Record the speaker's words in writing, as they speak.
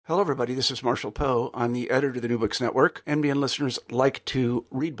Hello, everybody. This is Marshall Poe. I'm the editor of the New Books Network. NBN listeners like to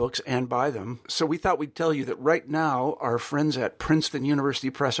read books and buy them. So we thought we'd tell you that right now, our friends at Princeton University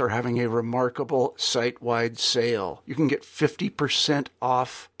Press are having a remarkable site-wide sale. You can get 50%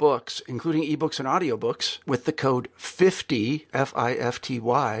 off books, including ebooks and audiobooks, with the code 50,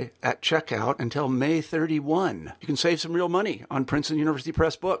 F-I-F-T-Y, at checkout until May 31. You can save some real money on Princeton University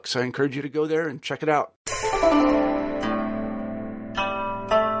Press books. I encourage you to go there and check it out.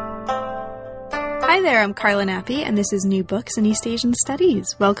 Hi there, I'm Carla Nappi, and this is New Books in East Asian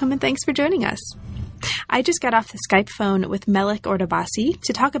Studies. Welcome and thanks for joining us. I just got off the Skype phone with Melik Ordubasi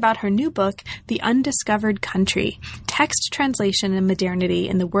to talk about her new book, The Undiscovered Country, Text Translation and Modernity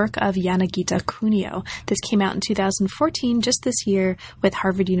in the Work of Yanagita Kunio. This came out in 2014, just this year, with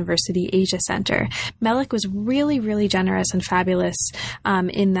Harvard University Asia Center. Melik was really generous and fabulous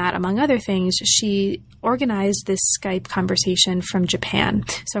in that, among other things, she organized this Skype conversation from Japan.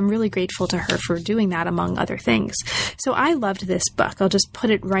 So I'm really grateful to her for doing that, among other things. So I loved this book. I'll just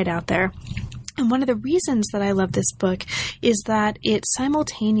put it right out there. And one of the reasons that I love this book is that it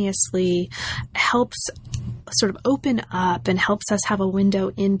simultaneously helps sort of open up and helps us have a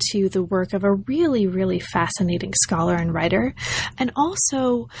window into the work of a really fascinating scholar and writer, and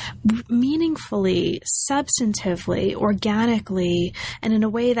also meaningfully, substantively, organically, and in a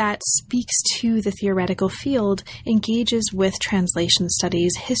way that speaks to the theoretical field, engages with translation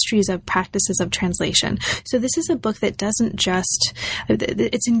studies, histories of practices of translation. So this is a book that doesn't just,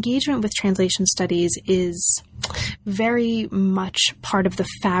 its engagement with translation studies is very much part of the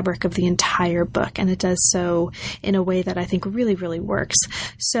fabric of the entire book, and it does so in a way that I think really works.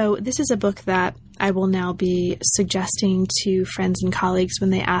 So this is a book that I will now be suggesting to friends and colleagues when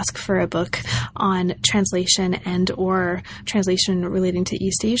they ask for a book on translation and or translation relating to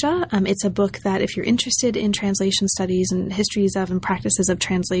East Asia. It's a book that, if you're interested in translation studies and histories of and practices of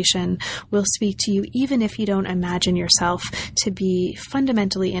translation, will speak to you even if you don't imagine yourself to be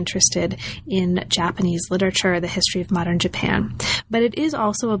fundamentally interested in Japanese literature, the history of modern Japan. But it is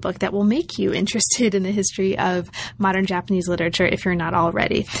also a book that will make you interested in the history of modern Japanese literature if you're not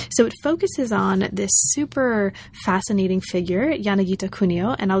already. So it focuses on this super fascinating figure, Yanagita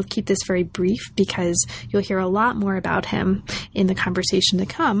Kunio, and I'll keep this very brief because you'll hear a lot more about him in the conversation to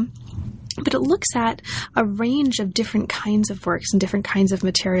come. But it looks at a range of different kinds of works and different kinds of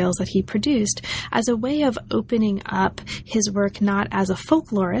materials that he produced as a way of opening up his work not as a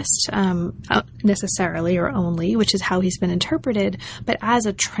folklorist necessarily or only, which is how he's been interpreted, but as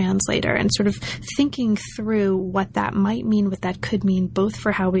a translator, and sort of thinking through what that might mean, what that could mean, both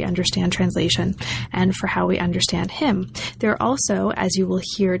for how we understand translation and for how we understand him. There are also, as you will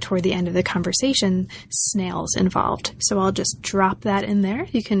hear toward the end of the conversation, snails involved. So I'll just drop that in there.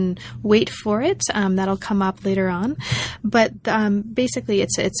 You can wait for it. That'll come up later on. But basically,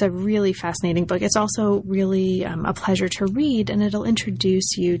 it's a really fascinating book. It's also really a pleasure to read, and it'll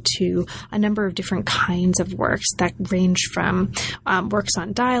introduce you to a number of different kinds of works that range from works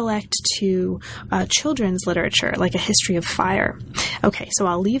on dialect to children's literature, like A History of Fire. Okay, so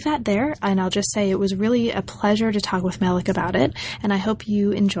I'll leave that there, and I'll just say it was really a pleasure to talk with Melik about it, and I hope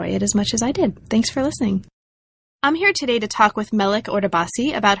you enjoy it as much as I did. Thanks for listening. I'm here today to talk with Melik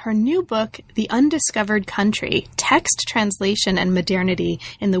Ordubasi about her new book, The Undiscovered Country, Text Translation and Modernity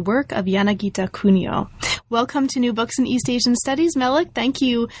in the Work of Yanagita Kunio. Welcome to New Books in East Asian Studies, Melik. Thank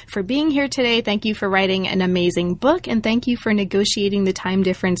you for being here today. Thank you for writing an amazing book, and thank you for negotiating the time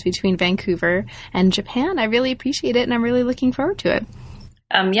difference between Vancouver and Japan. I really appreciate it, and I'm really looking forward to it.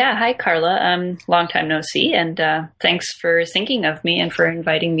 Hi, Carla. Long time no see, and thanks for thinking of me and for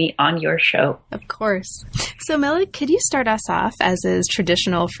inviting me on your show. Of course. So, Melik, could you start us off, as is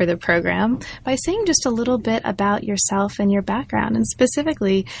traditional for the program, by saying just a little bit about yourself and your background, and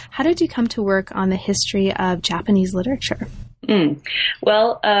specifically, how did you come to work on the history of Japanese literature?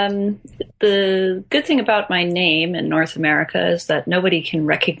 Well, the good thing about my name in North America is that nobody can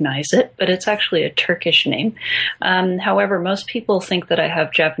recognize it, but it's actually a Turkish name. However, most people think that I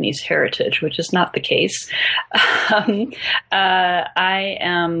have Japanese heritage, which is not the case. I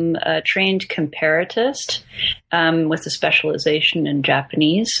am a trained comparatist with a specialization in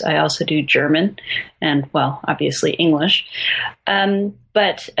Japanese. I also do German and, well, obviously English.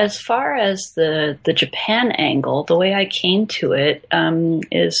 But as far as the Japan angle, the way I came to it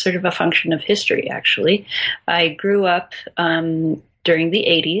is sort of a function of history, actually. I grew up during the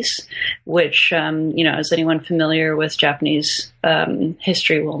 80s, which, as anyone familiar with Japanese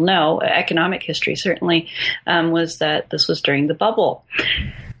history will know, economic history certainly, was that this was during the bubble.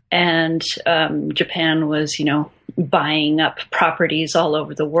 And Japan was, buying up properties all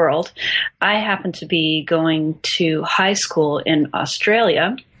over the world. I happened to be going to high school in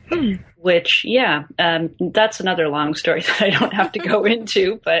Australia, which, that's another long story that I don't have to go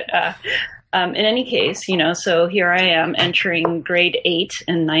into. But in any case, so here I am entering grade 8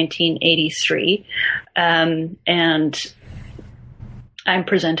 in 1983. And I'm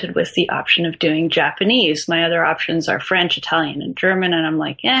presented with the option of doing Japanese. My other options are French, Italian, and German. And I'm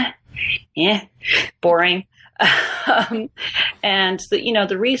like, boring. And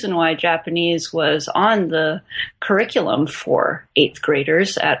the reason why Japanese was on the curriculum for 8th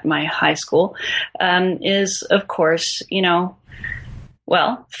graders at my high school is, of course,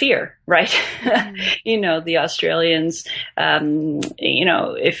 fear, right? The Australians,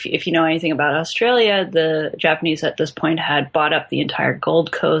 if you know anything about Australia, the Japanese at this point had bought up the entire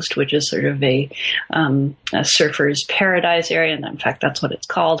Gold Coast, which is sort of a surfer's paradise area. And in fact, that's what it's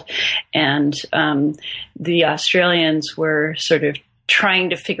called. And the Australians were sort of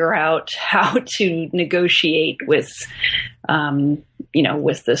trying to figure out how to negotiate with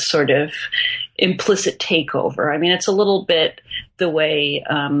this sort of implicit takeover. I mean, it's a little bit the way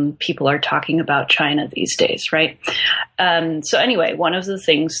people are talking about China these days, right? So anyway, one of the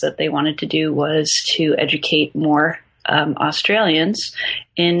things that they wanted to do was to educate more Australians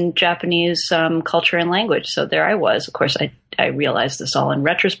in Japanese culture and language. So there I was. Of course, I realized this all in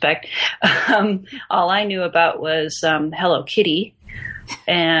retrospect. All I knew about was Hello Kitty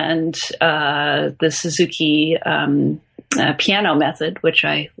and the Suzuki piano method, which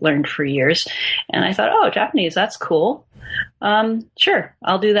I learned for years. And I thought, oh, Japanese, that's cool. Sure,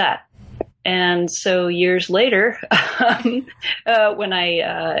 I'll do that. And so years later, when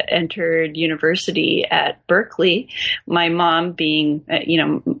I entered university at Berkeley, my mom being,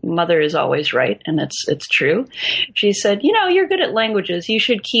 mother is always right, and it's true. She said, you're good at languages. You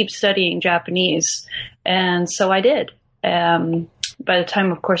should keep studying Japanese. And so I did. By the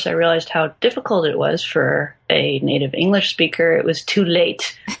time, of course, I realized how difficult it was for a native English speaker, it was too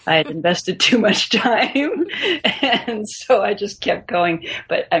late. I had invested too much time. And so I just kept going.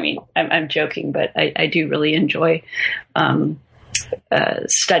 But I mean, I'm joking, but I do really enjoy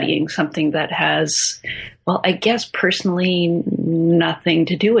studying something that has, I guess personally nothing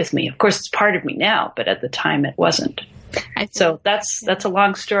to do with me. Of course, it's part of me now, but at the time it wasn't. So that's a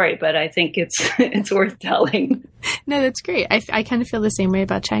long story, but I think it's worth telling. No, that's great. I kind of feel the same way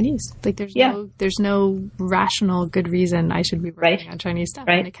about Chinese. Like there's no rational good reason I should be writing on Chinese stuff,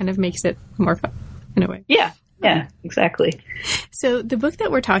 and it kind of makes it more fun in a way. Yeah, exactly. So the book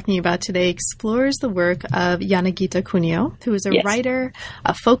that we're talking about today explores the work of Yanagita Kunio, who is a writer,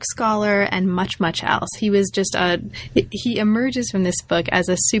 a folk scholar, and much, much else. He was just he emerges from this book as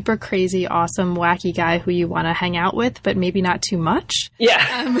a super crazy, awesome, wacky guy who you want to hang out with, but maybe not too much.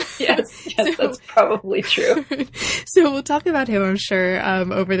 Yeah. Yes, that's probably true. So we'll talk about him, I'm sure,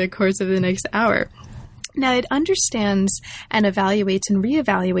 over the course of the next hour. Now, it understands and evaluates and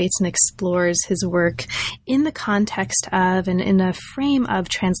reevaluates and explores his work in the context of and in a frame of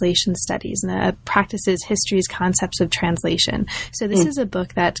translation studies, and practices histories, concepts of translation. So this is a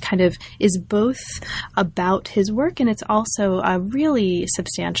book that kind of is both about his work, and it's also a really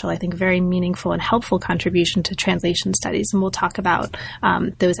substantial, I think, very meaningful and helpful contribution to translation studies. And we'll talk about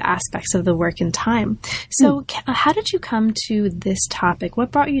those aspects of the work in time. So how did you come to this topic?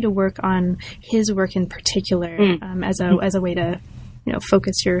 What brought you to work on his work in particular as a way to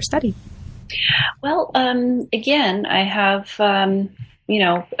focus your study? Well, again, I have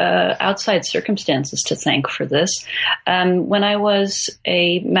outside circumstances to thank for this. When I was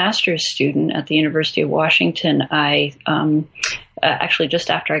a master's student at the University of Washington, I actually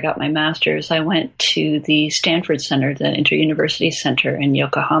just after I got my master's, I went to the Stanford Center, the Inter-University Center in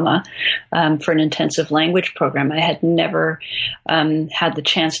Yokohama, for an intensive language program. I had never had the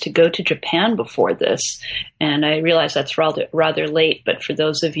chance to go to Japan before this, and I realize that's rather late. But for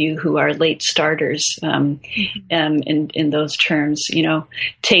those of you who are late starters in those terms,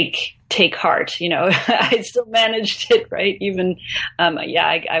 take heart. I still managed it, right? Even,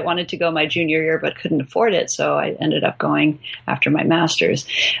 I wanted to go my junior year, but couldn't afford it. So I ended up going after my master's.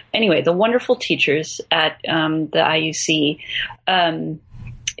 Anyway, the wonderful teachers at the IUC,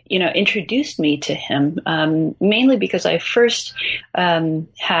 introduced me to him, mainly because I first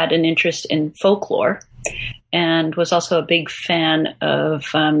had an interest in folklore and was also a big fan of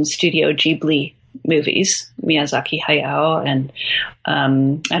Studio Ghibli movies, Miyazaki Hayao, and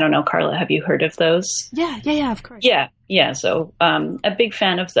I don't know, Carla, have you heard of those? Yeah, of course. Yeah. So a big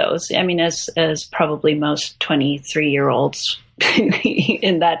fan of those. I mean, as probably most 23-year-olds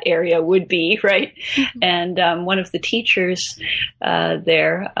in that area would be, right? And one of the teachers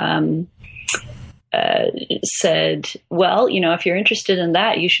there said, well, if you're interested in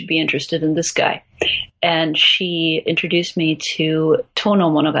that, you should be interested in this guy. And she introduced me to Tono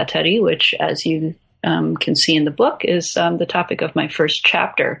Monogatari, which, as you can see in the book, is the topic of my first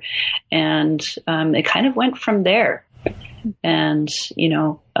chapter. And it kind of went from there. And,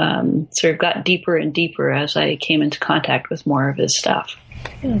 sort of got deeper and deeper as I came into contact with more of his stuff.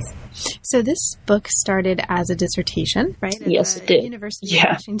 Yes. So this book started as a dissertation, right? Yes, it did. University of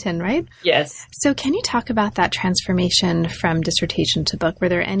Washington, right? Yes. So can you talk about that transformation from dissertation to book? Were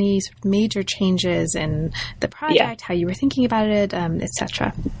there any sort of major changes in the project, how you were thinking about it, et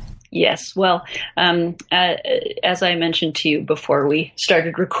cetera? Yes. Well, as I mentioned to you before we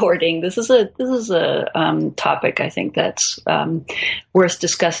started recording, this is a topic I think that's worth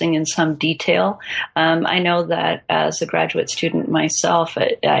discussing in some detail. I know that as a graduate student myself,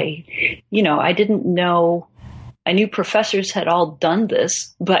 I didn't know. I knew professors had all done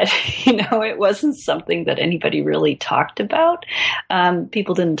this, but, it wasn't something that anybody really talked about.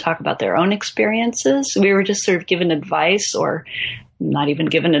 People didn't talk about their own experiences. We were just sort of given advice, or not even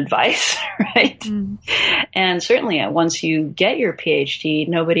given advice, right? Mm. And certainly once you get your PhD,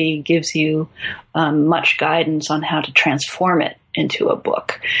 nobody gives you much guidance on how to transform it into a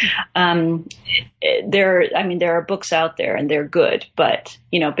book. There are books out there and they're good, but,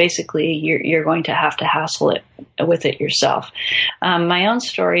 basically you're going to have to hassle it with it yourself. My own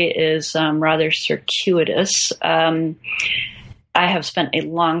story is rather circuitous. I have spent a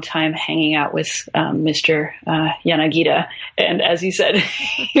long time hanging out with Mr. Yanagida, and as you said,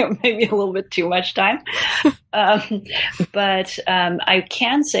 maybe a little bit too much time. But I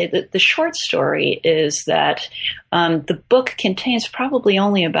can say that the short story is that the book contains probably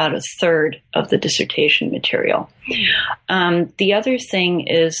only about a third of the dissertation material. The other thing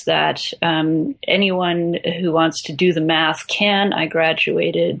is that anyone who wants to do the math can. I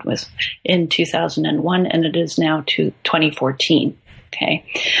graduated in 2001, and it is now 2014. Okay.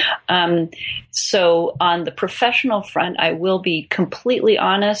 So on the professional front, I will be completely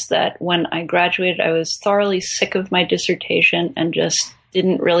honest that when I graduated, I was thoroughly sick of my dissertation and just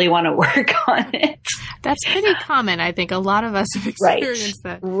didn't really want to work on it. That's pretty common. I think a lot of us have experienced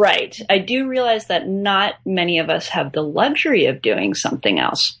that. Right. I do realize that not many of us have the luxury of doing something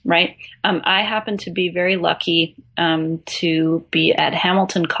else, right? I happen to be very lucky to be at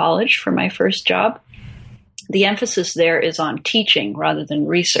Hamilton College for my first job. The emphasis there is on teaching rather than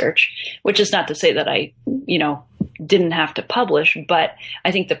research, which is not to say that I, didn't have to publish, but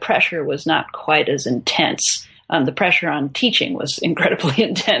I think the pressure was not quite as intense. The pressure on teaching was incredibly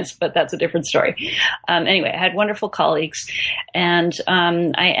intense, but that's a different story. Anyway, I had wonderful colleagues, and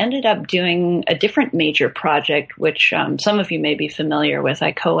I ended up doing a different major project, which some of you may be familiar with.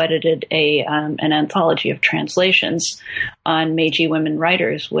 I co-edited an anthology of translations on Meiji women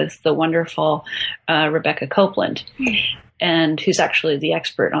writers with the wonderful Rebecca Copeland. And who's actually the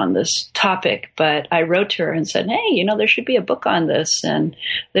expert on this topic. But I wrote to her and said, hey, there should be a book on this, and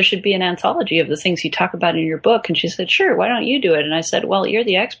there should be an anthology of the things you talk about in your book. And she said, sure, why don't you do it? And I said, well, you're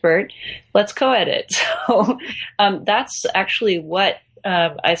the expert. Let's co-edit. So that's actually what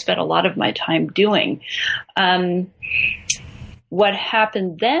I spent a lot of my time doing. What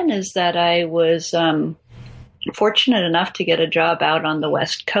happened then is that I was fortunate enough to get a job out on the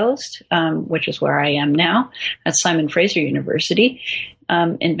West Coast, which is where I am now, at Simon Fraser University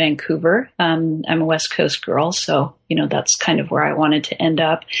in Vancouver. I'm a West Coast girl, so that's kind of where I wanted to end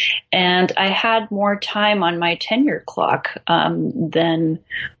up. And I had more time on my tenure clock than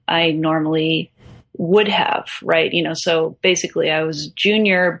I normally would have, right? So basically I was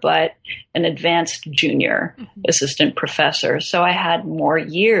junior, but an advanced junior assistant professor. So I had more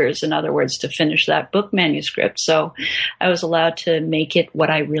years, in other words, to finish that book manuscript. So I was allowed to make it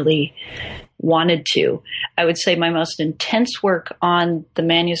what I really wanted to. I would say my most intense work on the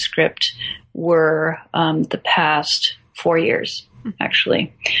manuscript were the past 4 years.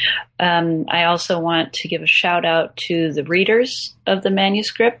 Actually. I also want to give a shout out to the readers of the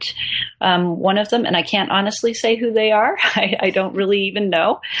manuscript. One of them, and I can't honestly say who they are. I don't really even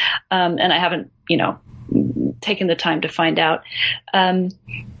know. And I haven't, taken the time to find out.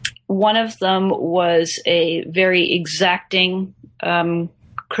 One of them was a very exacting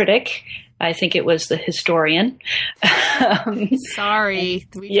critic. I think it was the historian. Sorry.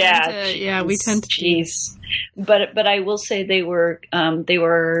 We tend to. Jeez. But I will say they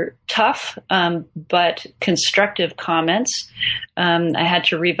were tough, but constructive comments. I had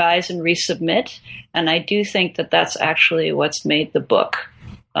to revise and resubmit, and I do think that that's actually what's made the book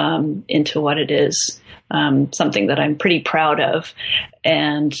into what it is. Something that I'm pretty proud of,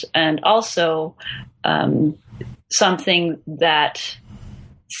 and also something that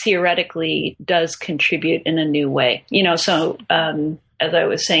theoretically does contribute in a new way. So as I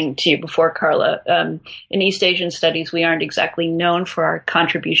was saying to you before, Carla, in East Asian studies, we aren't exactly known for our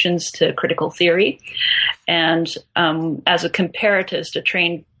contributions to critical theory. And as a comparatist, a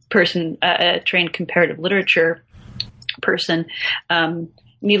trained comparative literature person,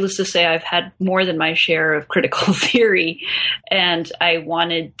 needless to say, I've had more than my share of critical theory, and I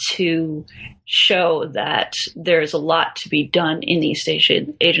wanted to show that there's a lot to be done in East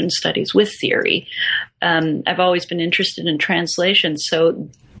Asian studies with theory. I've always been interested in translation, so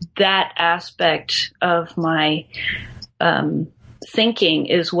that aspect of my thinking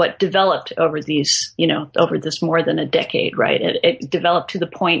is what developed over this more than a decade, right? It developed to the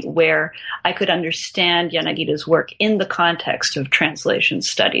point where I could understand Yanagita's work in the context of translation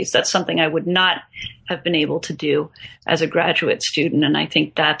studies. That's something I would not have been able to do as a graduate student, and I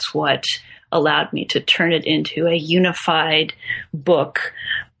think that's what allowed me to turn it into a unified book,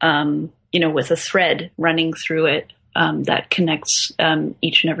 with a thread running through it that connects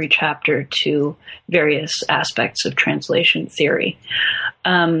each and every chapter to various aspects of translation theory.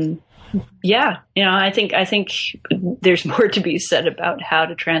 I think there's more to be said about how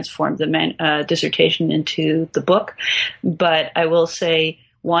to transform the dissertation into the book. But I will say,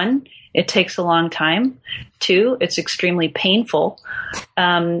 1, it takes a long time. 2, it's extremely painful.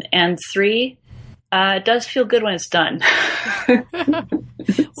 And 3, it does feel good when it's done.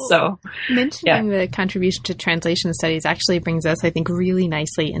 So, mentioning the contribution to translation studies actually brings us, I think, really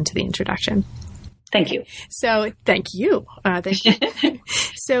nicely into the introduction. Thank you. So, thank you. Thank you.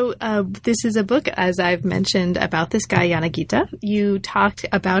 So, this is a book, as I've mentioned, about this guy, Yanagita. You talked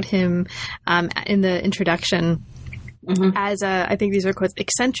about him in the introduction as I think these are quotes,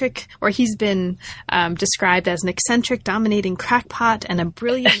 eccentric, or he's been described as an eccentric, dominating crackpot and a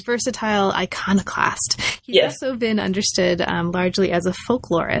brilliant, versatile iconoclast. He's also been understood largely as a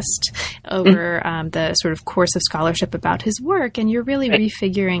folklorist over the sort of course of scholarship about his work, and you're really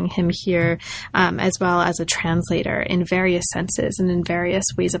refiguring him here as well as a translator in various senses and in various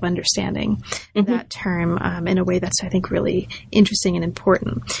ways of understanding that term in a way that's, I think, really interesting and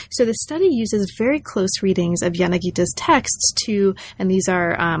important. So the study uses very close readings of Yanagita's texts to, and these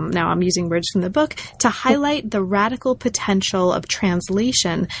are, now I'm using words from the book, to highlight the radical potential of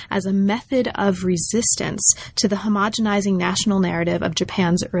translation as a method of resistance to the homogenizing national narrative of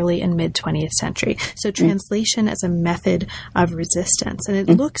Japan's early and mid 20th century. So translation as a method of resistance. And it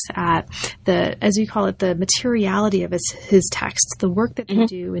looks at the, as you call it, the materiality of his texts, the work that they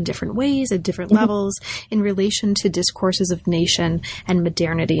do in different ways, at different levels, in relation to discourses of nation and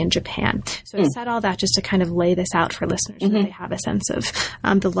modernity in Japan. So I said all that just to kind of lay this out for listeners so that they have a sense of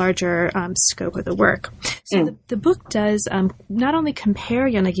the larger scope of the work. So the book does not only compare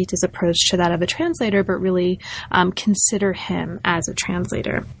Yanagita's approach to that of a translator, but really consider him as a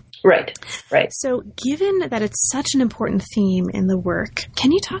translator. Right. So given that it's such an important theme in the work,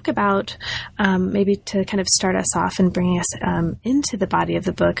 can you talk about, maybe to kind of start us off and bring us into the body of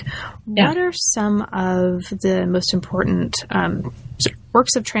the book, what are some of the most important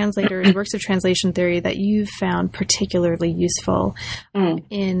works of translators, works of translation theory that you've found particularly useful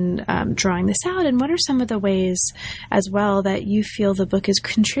in drawing this out? And what are some of the ways as well that you feel the book is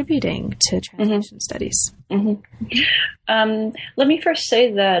contributing to translation studies? Let me first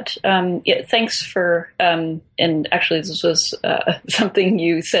say that, thanks for, and actually this was something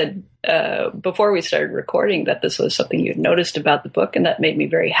you said before we started recording, that this was something you'd noticed about the book, and that made me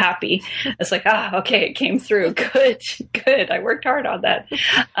very happy. It's like, okay, it came through. Good. I worked hard on that.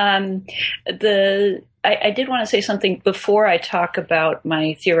 I did want to say something before I talk about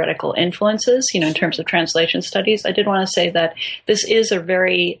my theoretical influences, in terms of translation studies. I did want to say that this is a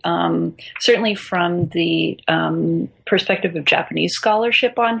very, certainly from the perspective of Japanese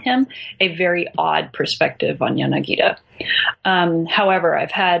scholarship on him, a very odd perspective on Yanagita. However,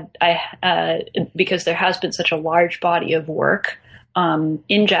 because there has been such a large body of work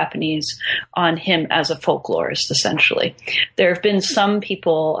in Japanese on him as a folklorist, essentially. There have been some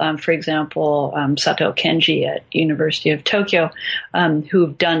people, for example, Sato Kenji at University of Tokyo,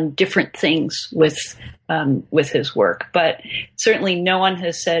 who've done different things with his work. But certainly no one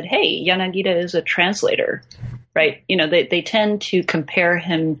has said, hey, Yanagita is a translator, right? They tend to compare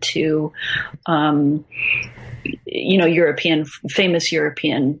him to famous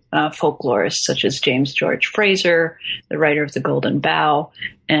European folklorists such as James George Frazer, the writer of The Golden Bough,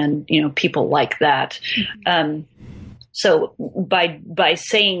 and people like that. So by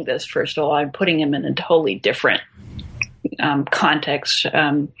saying this, first of all, I'm putting him in a totally different context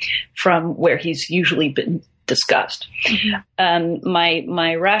from where he's usually been discussed.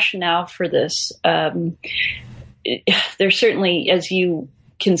 My rationale for this, there's certainly, as you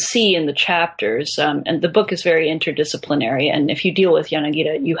can see in the chapters, and the book is very interdisciplinary. And if you deal with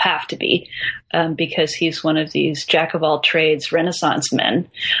Yanagida, you have to be, because he's one of these jack of all trades Renaissance men.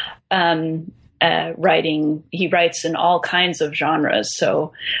 He writes in all kinds of genres.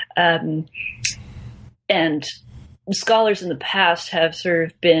 So, and scholars in the past have sort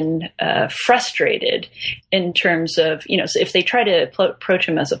of been frustrated in terms of, so if they try to approach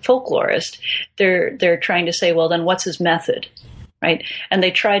him as a folklorist, they're trying to say, well, then what's his method? Right. And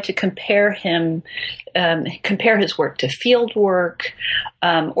they try to compare his work to field work,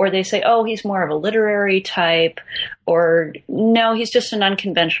 or they say, oh, he's more of a literary type, or no, he's just an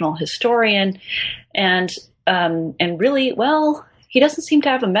unconventional historian. And really, well, he doesn't seem to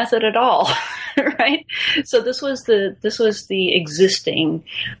have a method at all. Right. So this was the existing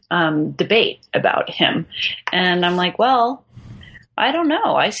debate about him. And I'm like, well, I don't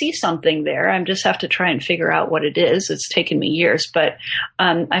know. I see something there. I just have to try and figure out what it is. It's taken me years, but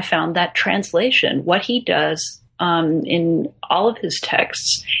I found that translation, what he does in all of his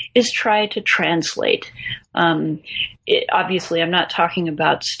texts is try to translate. Obviously, I'm not talking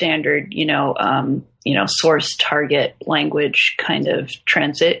about standard, source, target, language kind of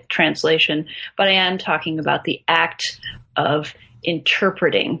translation, but I am talking about the act of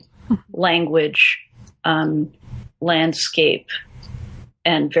interpreting language, landscape,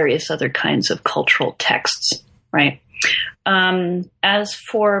 and various other kinds of cultural texts, right? As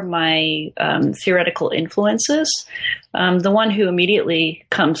for my theoretical influences, the one who immediately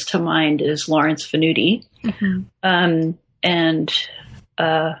comes to mind is Lawrence Venuti. Mm-hmm.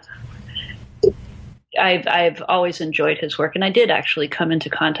 I've always enjoyed his work, and I did actually come into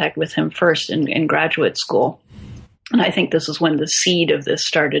contact with him first in graduate school. And I think this is when the seed of this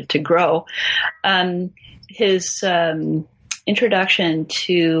started to grow. His introduction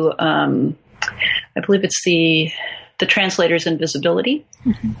to, I believe it's the Translator's Invisibility.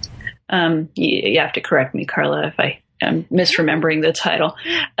 Mm-hmm. You have to correct me, Carla, if I am misremembering the title.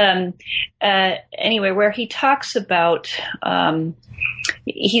 Anyway, where he talks about,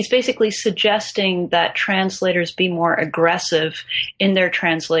 he's basically suggesting that translators be more aggressive in their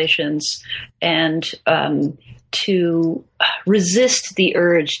translations and to resist the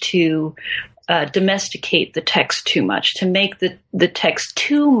urge to domesticate the text too much, to make the text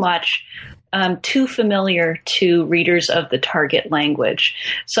too much, too familiar to readers of the target language.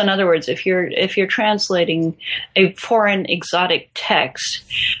 So in other words, if you're translating a foreign exotic text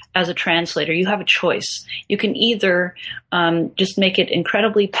as a translator, you have a choice. You can either just make it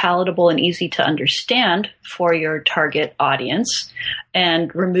incredibly palatable and easy to understand for your target audience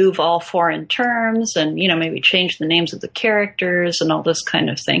and remove all foreign terms and, maybe change the names of the characters and all this kind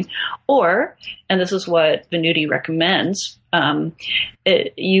of thing. Or, and this is what Venuti recommends,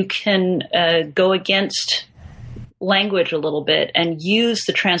 you can go against language a little bit and use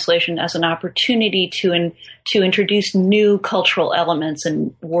the translation as an opportunity to introduce new cultural elements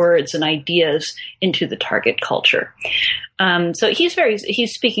and words and ideas into the target culture. So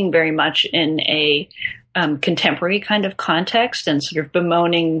he's speaking very much in a contemporary kind of context and sort of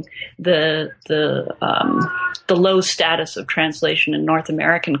bemoaning the low status of translation in North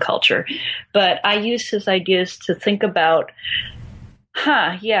American culture. But I use his ideas to think about,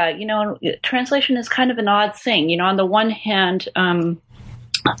 translation is kind of an odd thing. On the one hand, the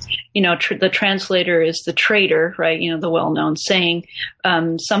translator is the trader, right? The well-known saying,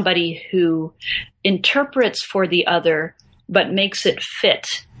 somebody who interprets for the other, but makes it fit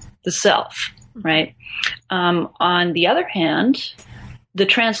the self, right? On the other hand, the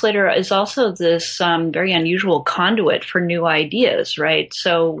translator is also this very unusual conduit for new ideas, right?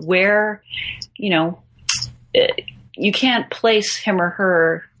 So where, you can't place him or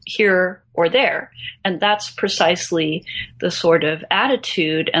her here or there. And that's precisely the sort of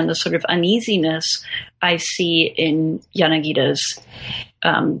attitude and the sort of uneasiness I see in Yanagida's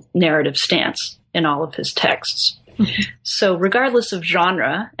narrative stance in all of his texts. So regardless of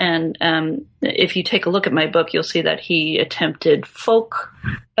genre, and if you take a look at my book, you'll see that he attempted folktale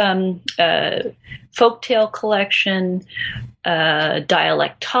collection,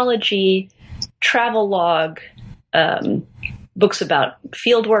 dialectology, travelogue, books about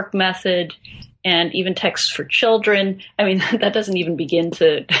fieldwork method, and even texts for children. I mean, that doesn't even begin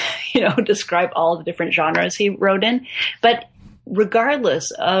to, describe all the different genres he wrote in. But regardless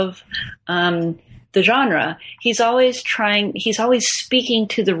of the genre, he's always speaking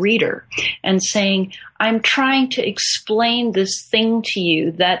to the reader and saying, I'm trying to explain this thing to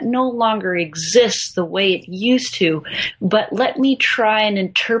you that no longer exists the way it used to, but let me try and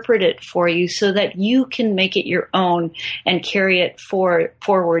interpret it for you so that you can make it your own and carry it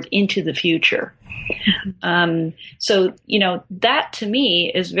forward into the future. So, that to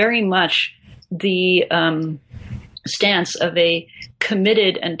me is very much the stance of a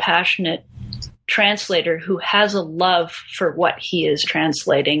committed and passionate translator who has a love for what he is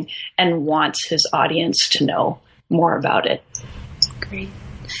translating and wants his audience to know more about it. Great.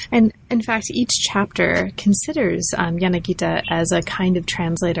 And in fact, each chapter considers Yanagita as a kind of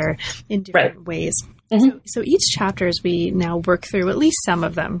translator in different ways. Mm-hmm. So each chapter, as we now work through at least some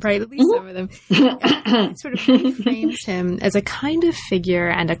of them, right? At least some of them, it sort of reframes him as a kind of figure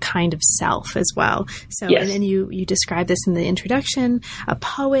and a kind of self as well. So, yes. And then you describe this in the introduction: a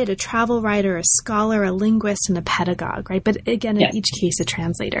poet, a travel writer, a scholar, a linguist, and a pedagogue, right? But again, in each case, a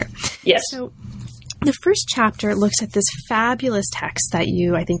translator. Yes. So the first chapter looks at this fabulous text that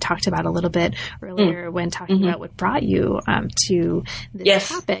you, I think, talked about a little bit earlier when talking about what brought you to this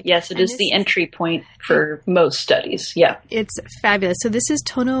topic. Yes, it is the entry point for most studies. Yeah. It's fabulous. So this is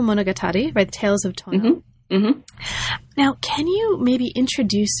Tono Monogatari, right? Tales of Tono. Now, can you maybe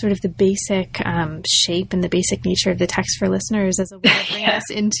introduce sort of the basic shape and the basic nature of the text for listeners as a way to bring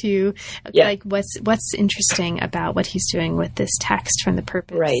us into like what's interesting about what he's doing with this text from the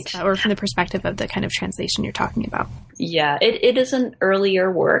purpose or from the perspective of the kind of translation you're talking about? Yeah, it is an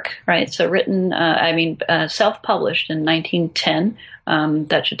earlier work, right? So written, self-published in 1910.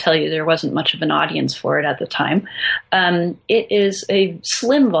 That should tell you there wasn't much of an audience for it at the time. It is a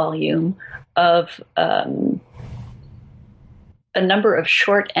slim volume of a number of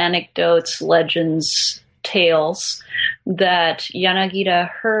short anecdotes, legends, tales that Yanagita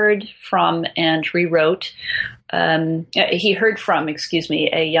heard from and rewrote. He heard from,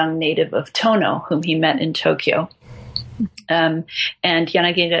 a young native of Tono whom he met in Tokyo. And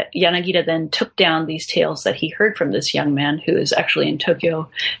Yanagita then took down these tales that he heard from this young man who is actually in Tokyo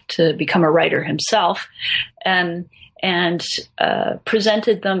to become a writer himself, and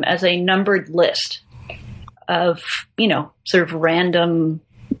presented them as a numbered list of, sort of random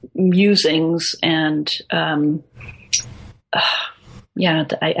musings and,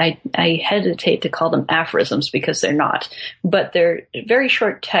 I hesitate to call them aphorisms because they're not, but they're very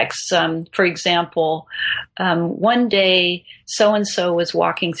short texts. For example, one day so-and-so was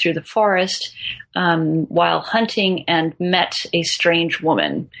walking through the forest while hunting and met a strange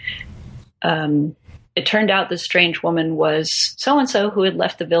woman. It turned out the strange woman was so-and-so who had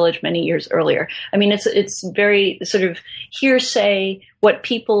left the village many years earlier. I mean, it's very sort of hearsay, what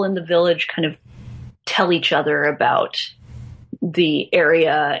people in the village kind of tell each other about the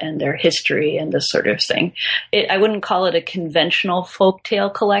area and their history and this sort of thing. I wouldn't call it a conventional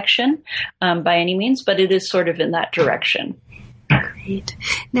folktale collection by any means, but it is sort of in that direction. Great.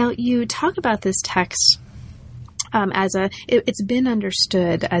 Now, you talk about this text it's been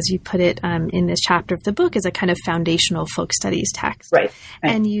understood, as you put it in this chapter of the book, as a kind of foundational folk studies text. Right.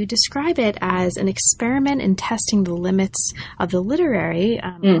 And you describe it as an experiment in testing the limits of the literary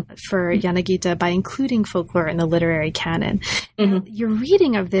for Yanagita by including folklore in the literary canon. Your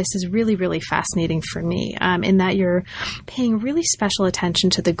reading of this is really, really fascinating for me, in that you're paying really special attention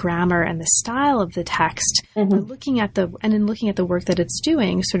to the grammar and the style of the text, in looking at the work that it's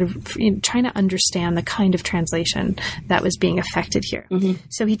doing, sort of trying to understand the kind of translation that was being affected here.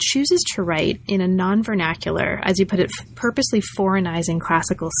 So he chooses to write in a non-vernacular, as you put it, purposely foreignizing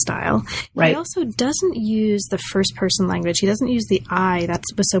classical style. Right. He also doesn't use the first-person language. He doesn't use the I that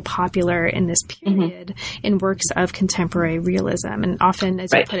was so popular in this period in works of contemporary realism. And often,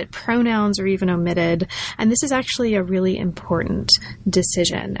 as you put it, pronouns are even omitted. And this is actually a really important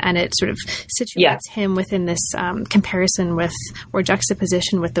decision. And it sort of situates him within this comparison with, or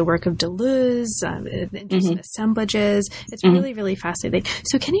juxtaposition with, the work of Deleuze, interest in assemblages. It's really, really fascinating.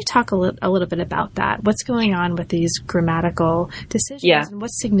 So can you talk a little bit about that? What's going on with these grammatical decisions and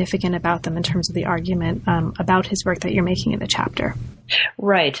what's significant about them in terms of the argument about his work that you're making in the chapter?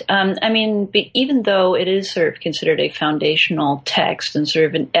 Right. Even though it is sort of considered a foundational text and sort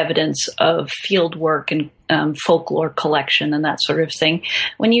of an evidence of field work and folklore collection and that sort of thing,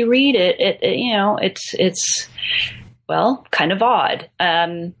 when you read it, it's kind of odd.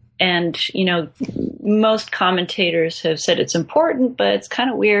 And, most commentators have said it's important, but it's kind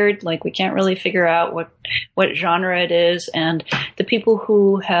of weird. Like, we can't really figure out what genre it is. And the people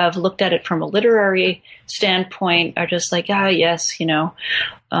who have looked at it from a literary standpoint are just like,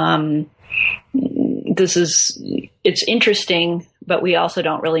 it's interesting, but we also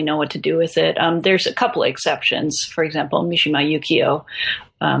don't really know what to do with it. There's a couple of exceptions. For example, Mishima Yukio,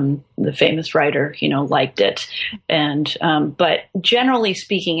 the famous writer, liked it. But generally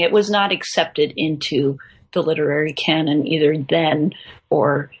speaking, it was not accepted into the literary canon either then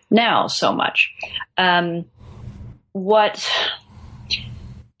or now so much. What's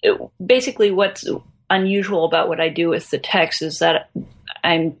unusual about what I do with the text is that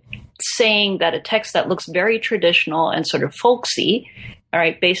I'm saying that a text that looks very traditional and sort of folksy, all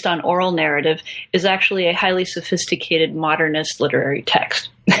right, based on oral narrative, is actually a highly sophisticated modernist literary text.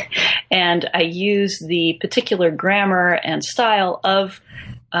 And I use the particular grammar and style of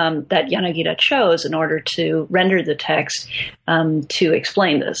that Yanagida chose in order to render the text to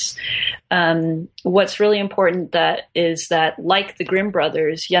explain this. What's really important is that, like the Grimm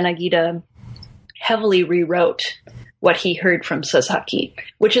brothers, Yanagida heavily rewrote what he heard from Sasaki,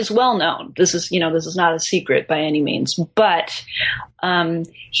 which is well known. This is not a secret by any means, but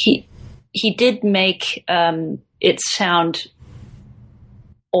he did make it sound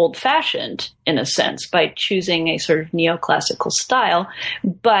old-fashioned in a sense by choosing a sort of neoclassical style,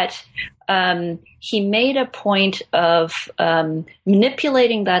 but he made a point of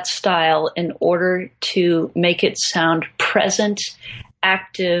manipulating that style in order to make it sound present,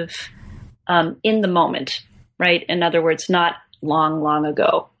 active, in the moment, right? In other words, not long, long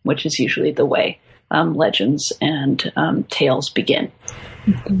ago, which is usually the way legends and tales begin.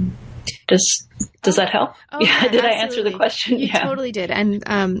 Mm-hmm. Does that help? Oh, yeah, did I answer the question? You totally did. And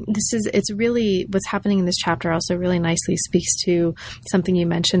it's really what's happening in this chapter also really nicely speaks to something you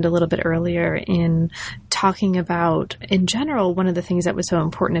mentioned a little bit earlier in talking about, in general, one of the things that was so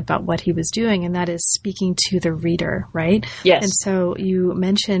important about what he was doing, and that is speaking to the reader, right? Yes. And so you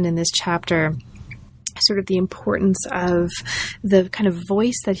mentioned in this chapter sort of the importance of the kind of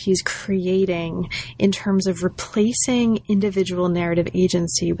voice that he's creating in terms of replacing individual narrative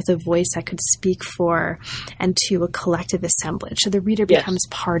agency with a voice that could speak for and to a collective assemblage. So the reader becomes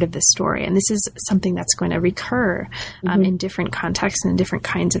part of the story. And this is something that's going to recur in different contexts and in different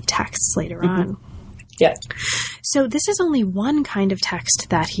kinds of texts later on. Yeah. So this is only one kind of text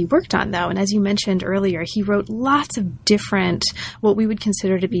that he worked on, though. And as you mentioned earlier, he wrote lots of different, what we would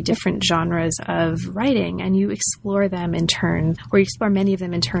consider to be different genres of writing. And you explore them in turn, or you explore many of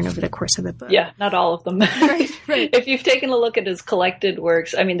them in turn over the course of the book. Yeah, not all of them. Right. If you've taken a look at his collected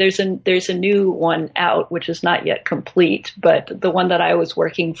works, I mean, there's a new one out, which is not yet complete, but the one that I was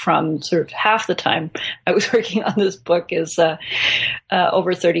working from sort of half the time I was working on this book is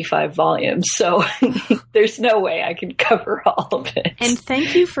over 35 volumes. So there's no way I can cover all of it. And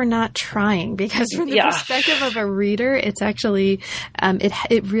thank you for not trying, because from the perspective of a reader, it's actually,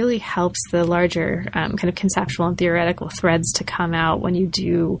 it really helps the larger kind of conceptual and theoretical threads to come out when you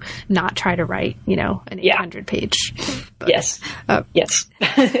do not try to write, an 800-page book. Yes. Yes.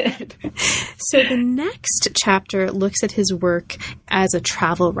 So the next chapter looks at his work as a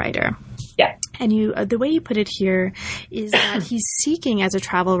travel writer. Yeah. And the way you put it here is that he's seeking as a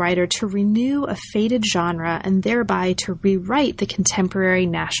travel writer to renew a faded genre and thereby to rewrite the contemporary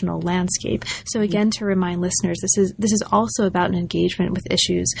national landscape. So again, to remind listeners, this is also about an engagement with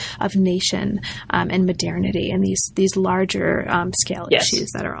issues of nation and modernity and these larger scale issues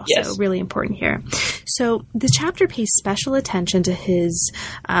that are also really important here. So the chapter pays special attention to his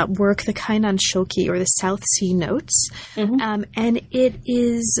work, the Kainan Shoki, or the South Sea Notes, and it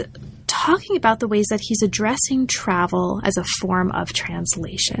is talking about the ways that he's addressing travel as a form of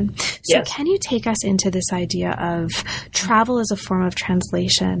translation. So can you take us into this idea of travel as a form of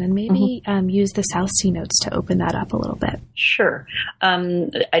translation and maybe use the South Sea Notes to open that up a little bit? Sure.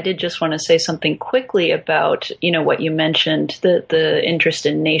 I did just want to say something quickly about, what you mentioned, the interest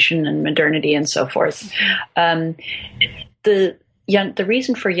in nation and modernity and so forth. The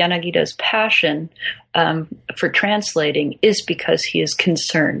reason for Yanagida's passion for translating is because he is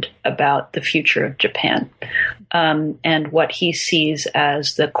concerned about the future of Japan and what he sees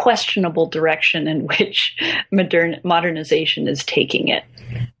as the questionable direction in which modernization is taking it.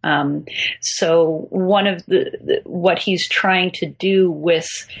 So one of what he's trying to do with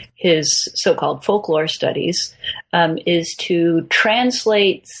his so-called folklore studies is to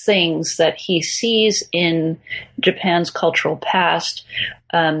translate things that he sees in Japan's cultural past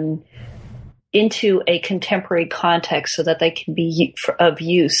into a contemporary context so that they can be of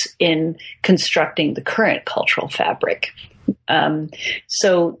use in constructing the current cultural fabric.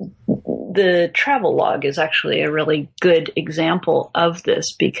 So the travel log is actually a really good example of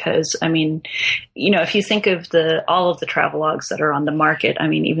this because, if you think of all of the travel logs that are on the market,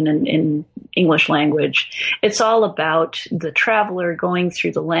 even in English language, it's all about the traveler going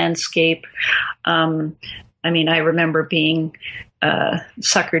through the landscape. I remember being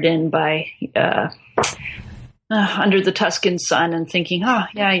suckered in by under the Tuscan sun and thinking, oh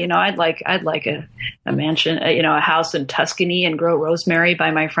yeah, I'd like a mansion, a house in Tuscany and grow rosemary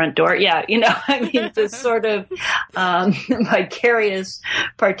by my front door. Yeah. This sort of vicarious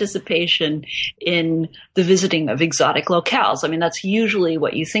participation in the visiting of exotic locales. I mean, that's usually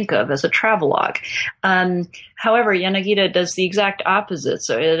what you think of as a travelogue. However, Yanagita does the exact opposite.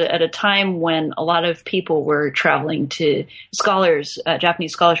 So at a time when a lot of people were traveling to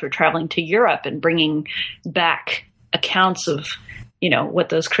Japanese scholars were traveling to Europe and bringing back accounts of, what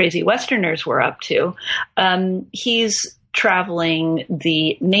those crazy Westerners were up to, he's traveling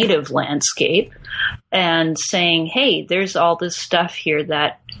the native landscape and saying, hey, there's all this stuff here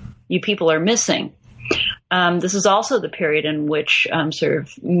that you people are missing. This is also the period in which sort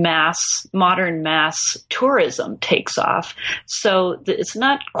of modern mass tourism takes off. So it's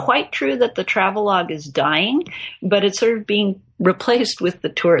not quite true that the travelogue is dying, but it's sort of being replaced with the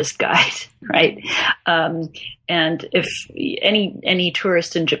tourist guide, right? And if any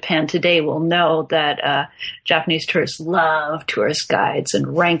tourist in Japan today will know that Japanese tourists love tourist guides and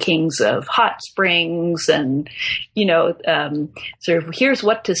rankings of hot springs and, sort of here's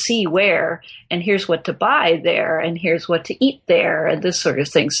what to see where, and here's what to buy there, and here's what to eat there, and this sort of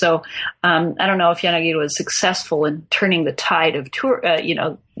thing. So I don't know if Yanagita was successful in turning the tide of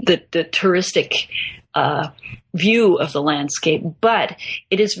the touristic view of the landscape, but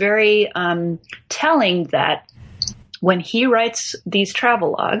it is very telling that when he writes these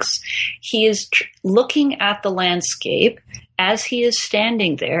travelogues, he is looking at the landscape as he is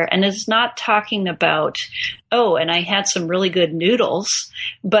standing there and is not talking about, oh, and I had some really good noodles,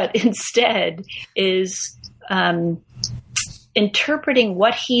 but instead is interpreting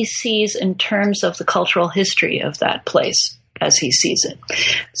what he sees in terms of the cultural history of that place as he sees it.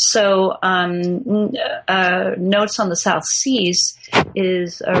 So Notes on the South Seas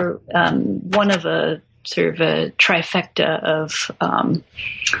is one of a sort of a trifecta of,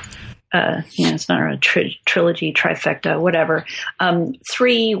 it's not a trilogy, trifecta, whatever,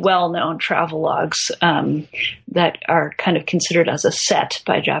 3 well-known travelogues that are kind of considered as a set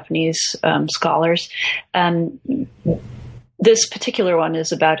by Japanese scholars. This particular one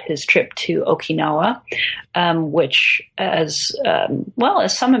is about his trip to Okinawa, which, as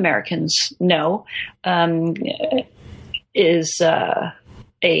some Americans know, is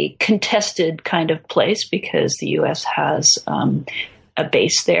a contested kind of place because the U.S. has a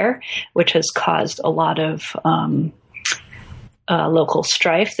base there, which has caused a lot of local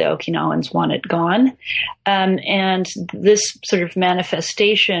strife. The Okinawans want it gone. And this sort of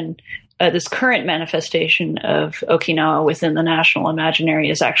manifestation, this current manifestation of Okinawa within the national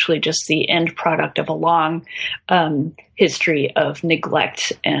imaginary is actually just the end product of a long history of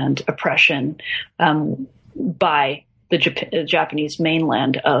neglect and oppression by the Japanese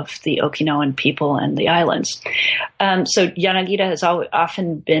mainland of the Okinawan people and the islands. So Yanagita has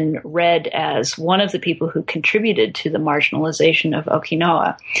often been read as one of the people who contributed to the marginalization of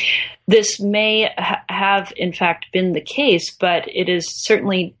Okinawa. This may have, in fact, been the case, but it is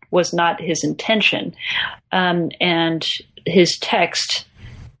certainly was not his intention. And his text,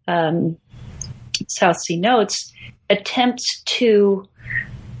 South Sea Notes, attempts to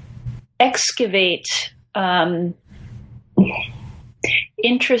excavate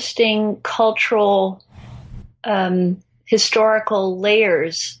interesting cultural, historical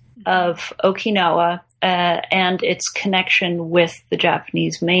layers of Okinawa and its connection with the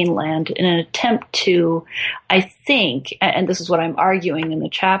Japanese mainland in an attempt to, I think, and this is what I'm arguing in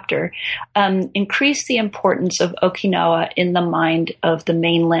the chapter, increase the importance of Okinawa in the mind of the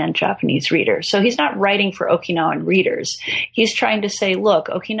mainland Japanese reader. So he's not writing for Okinawan readers. He's trying to say, look,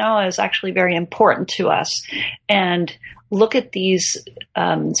 Okinawa is actually very important to us, and look at these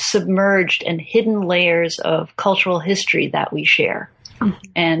submerged and hidden layers of cultural history that we share.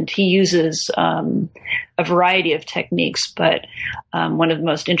 And he uses a variety of techniques, but one of the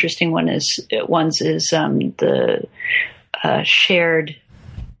most interesting ones is the shared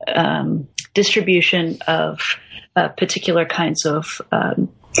distribution of particular kinds of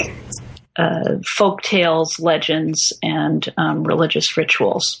folk tales, legends, and religious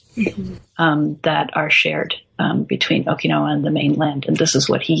rituals that are shared between Okinawa and the mainland. And this is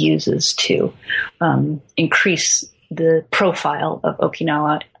what he uses to increase the profile of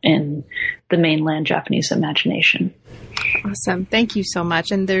Okinawa in the mainland Japanese imagination. Awesome. Thank you so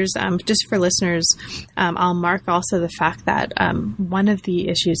much. And there's, just for listeners, I'll mark also the fact that one of the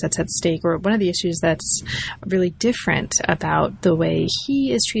issues that's at stake, or one of the issues that's really different about the way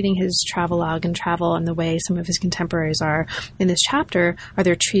he is treating his travelogue and travel and the way some of his contemporaries are in this chapter, are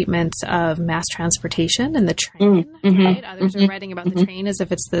their treatments of mass transportation and the train, right? Others are writing about the train as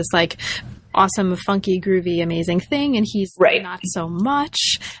if it's this like awesome, funky, groovy, amazing thing, and he's not so much.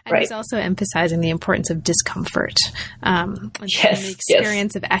 And he's also emphasizing the importance of discomfort, and the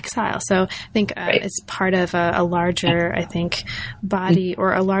experience of exile. So I think it's part of a larger, I think, body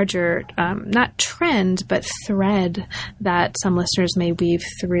or a larger, not trend, but thread that some listeners may weave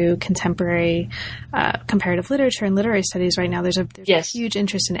through contemporary comparative literature and literary studies right now. There's a huge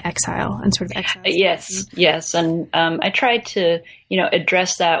interest in exile and sort of exile. Yes. And I tried to,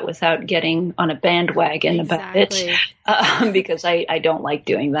 address that without getting on a bandwagon about it, because I don't like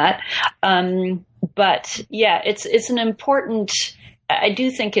doing that. But yeah, it's an important. I do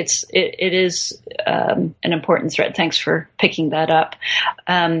think it is an important thread. Thanks for picking that up,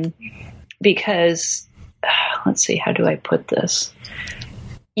 because let's see, how do I put this?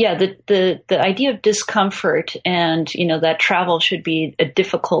 Yeah, the idea of discomfort and that travel should be a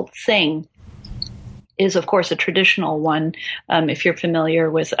difficult thing is, of course, a traditional one. If you're familiar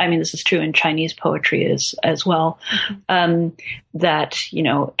with, this is true in Chinese poetry as well, that,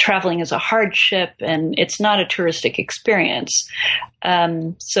 traveling is a hardship and it's not a touristic experience.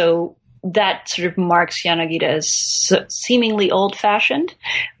 So that sort of marks Yanagita as seemingly old-fashioned,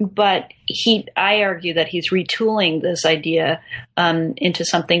 but I argue that he's retooling this idea into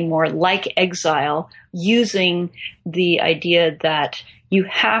something more like exile, using the idea that you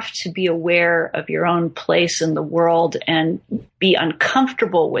have to be aware of your own place in the world and be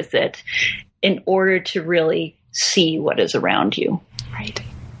uncomfortable with it in order to really see what is around you. Right.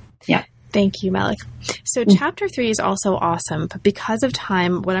 Yeah. Thank you, Melik. So chapter 3 is also awesome, but because of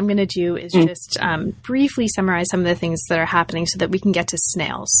time, what I'm going to do is just briefly summarize some of the things that are happening so that we can get to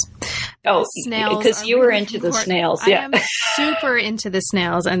snails. Oh, because you were into the snails. Yeah. I am super into the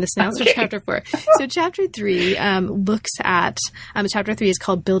snails, and the snails are chapter 4. So chapter 3 looks at, chapter 3 is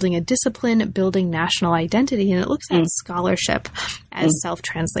called Building a Discipline, Building National Identity, and it looks at scholarship as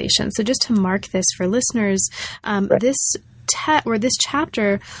self-translation. So just to mark this for listeners, this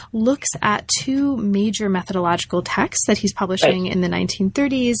chapter looks at two major methodological texts that he's publishing in the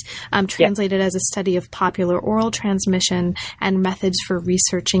 1930s, translated as a study of popular oral transmission and methods for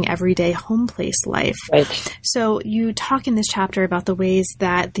researching everyday home place life. Right. So you talk in this chapter about the ways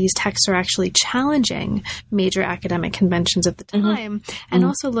that these texts are actually challenging major academic conventions of the time, and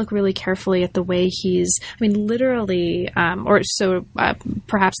also look really carefully at the way he's, literally,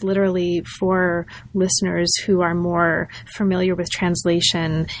 perhaps literally for listeners who are more familiar with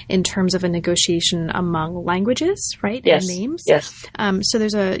translation in terms of a negotiation among languages, right? Yes. And names. Yes.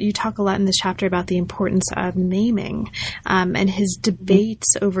 So you talk a lot in this chapter about the importance of naming, and his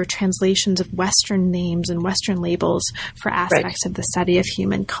debates over translations of Western names and Western labels for aspects of the study of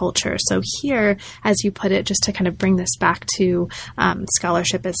human culture. So here, as you put it, just to kind of bring this back to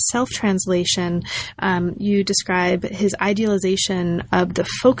scholarship as self-translation, you describe his idealization of the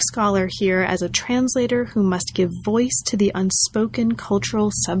folk scholar here as a translator who must give voice to the unspoken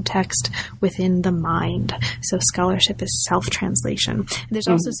cultural subtext within the mind. So scholarship is self-translation. There's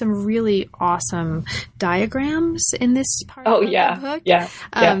also some really awesome diagrams in this part of the book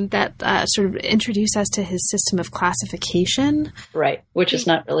that sort of introduce us to his system of classification. Right, which is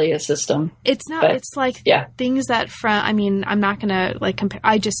not really a system. It's not. But, it's like things that I'm not going to compare.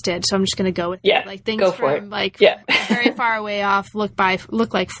 I just did, so I'm just going to go with it. Like things from very far away off look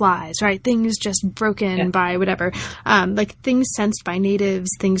like flies, right? Things just broken by whatever. Like things sensed by natives,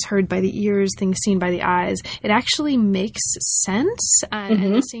 things heard by the ears, things seen by the eyes. It actually makes sense, and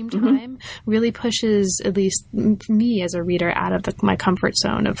at the same time really pushes, at least me as a reader, out of my comfort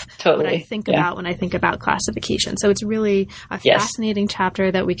zone of what I think about when I think about classification. So it's really a fascinating chapter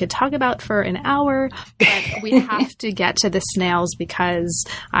that we could talk about for an hour, but we have to get to the snails because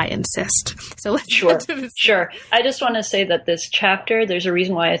I insist. So let's get to this. Sure. I just want to say that this chapter, there's a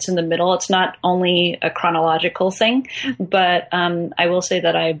reason why it's in the middle. It's not only a chronological thing, but I will say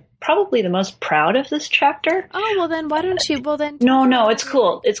that I'm probably the most proud of this chapter. Oh, well then why don't you, No, it's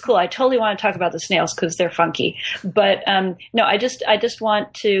cool. It's cool. I totally want to talk about the snails because they're funky. But no, I just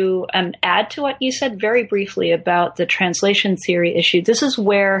want to add to what you said very briefly about the translation theory issue. This is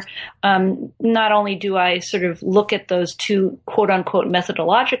where not only do I sort of look at those two quote unquote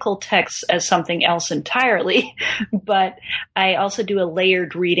methodological texts as something else entirely, but I also do a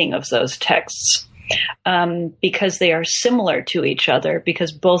layered reading of those texts. because they are similar to each other,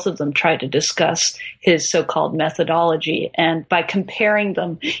 because both of them try to discuss his so-called methodology. And by comparing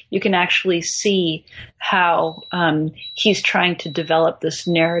them, you can actually see how he's trying to develop this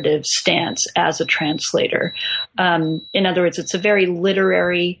narrative stance as a translator. In other words, it's a very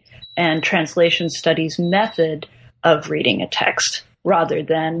literary and translation studies method of reading a text rather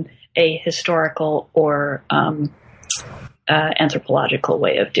than a historical or anthropological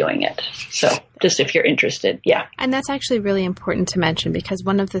way of doing it. So just if you're interested. Yeah. And that's actually really important to mention, because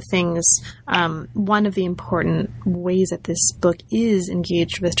one of the things, one of the important ways that this book is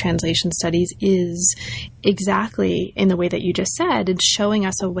engaged with translation studies is exactly in the way that you just said, and showing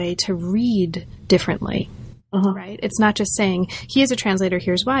us a way to read differently. Right? It's not just saying, he is a translator,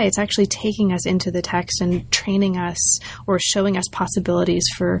 here's why. It's actually taking us into the text and training us or showing us possibilities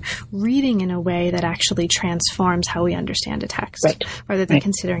for reading in a way that actually transforms how we understand a text, rather than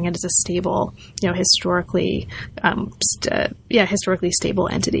considering it as a stable, historically, historically stable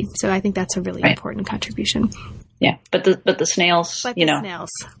entity. So I think that's a really important contribution. Yeah, but the snails,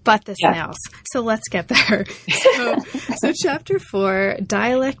 But the snails. So let's get there. So chapter 4,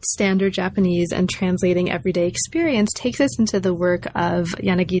 Dialect Standard Japanese and Translating Everyday Experience, takes us into the work of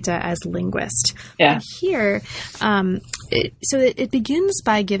Yanagita as linguist. Yeah. And here, it begins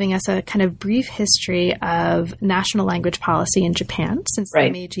by giving us a kind of brief history of national language policy in Japan since the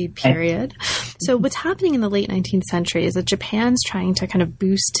Meiji period. So what's happening in the late 19th century is that Japan's trying to kind of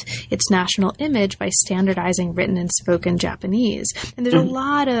boost its national image by standardizing written and spoken Japanese. And there's a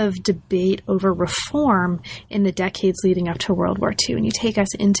lot of debate over reform in the decades leading up to World War II. And you take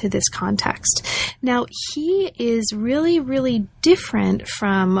us into this context. Now, he is really, really different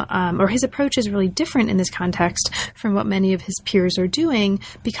from, or his approach is really different in this context from what many of his peers are doing,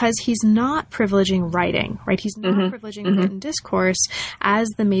 because he's not privileging writing, right? He's not privileging written discourse as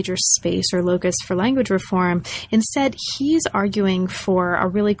the major space or locus for language reform. Instead, he's arguing for a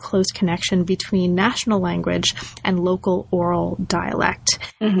really close connection between national language and local oral dialect.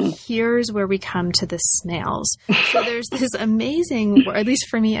 And here's where we come to the snails. So there's this amazing, or at least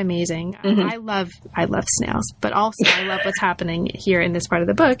for me, amazing. I love snails, but also I love what's happening here in this part of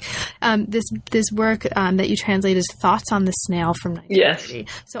the book. This work that you translate is Thoughts on the Snail from 1930.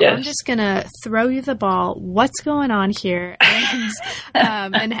 So I'm just going to throw you the ball. What's going on here?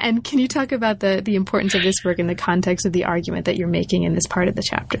 And can you talk about the importance of this work in the context of the argument that you're making in this part of the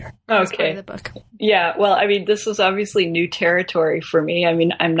chapter? Okay. This part of the book. Yeah. Well, I mean, this is obviously new territory for me. I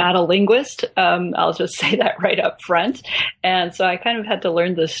mean, I'm not a linguist. I'll just say that right up front. And so I kind of had to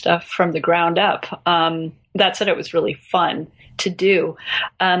learn this stuff from the ground up. That said, it was really fun to do.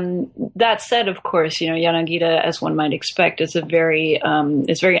 That said, of course, Yanagita, as one might expect, is very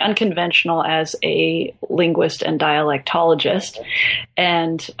unconventional as a linguist and dialectologist,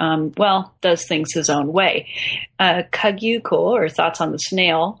 and does things his own way. Kagyuko, or Thoughts on the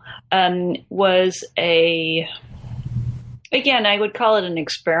Snail, was again, I would call it an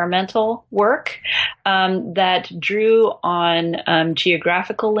experimental work that drew on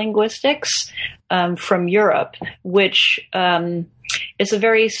geographical linguistics from Europe, which is a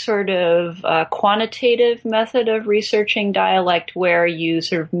very sort of quantitative method of researching dialect, where you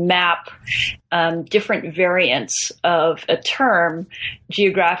sort of map different variants of a term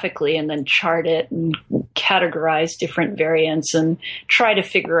geographically and then chart it and categorize different variants and try to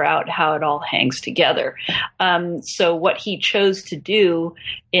figure out how it all hangs together. So what he chose to do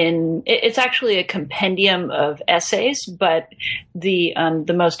it's actually a compendium of essays, but the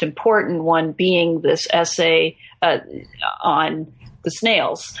most important one being this essay on the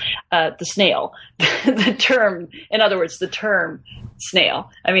snails, the snail, the term, in other words, the term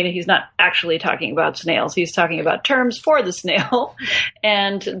snail. I mean, he's not actually talking about snails. He's talking about terms for the snail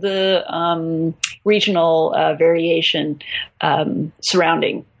and the regional variation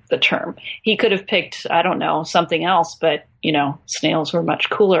surrounding the term. He could have picked, I don't know, something else, but snails were much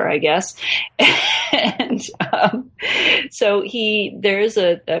cooler, I guess. And so there is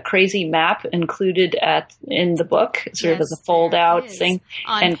a crazy map included in the book, sort of as a fold out thing.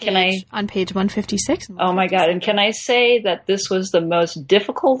 On page 156. Oh my God. And can I say that this was the most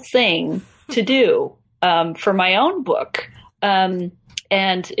difficult thing to do for my own book? And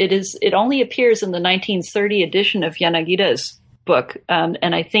it only appears in the 1930 edition of Yanagita's book,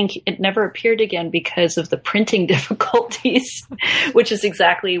 and I think it never appeared again because of the printing difficulties, which is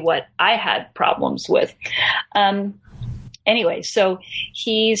exactly what I had problems with. Anyway, so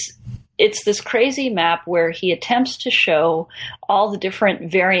it's this crazy map where he attempts to show all the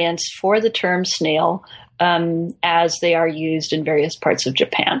different variants for the term snail as they are used in various parts of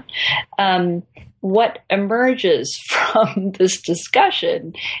Japan. what emerges from this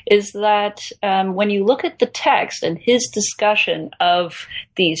discussion is that when you look at the text and his discussion of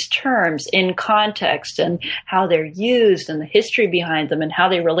these terms in context and how they're used and the history behind them and how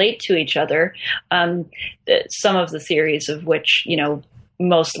they relate to each other, some of the theories of which,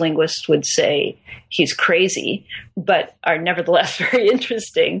 most linguists would say he's crazy, but are nevertheless very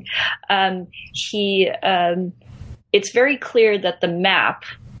interesting. It's very clear that the map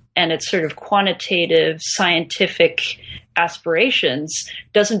and its sort of quantitative scientific aspirations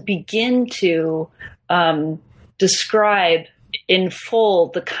doesn't begin to describe in full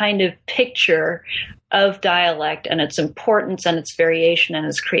the kind of picture of dialect and its importance and its variation and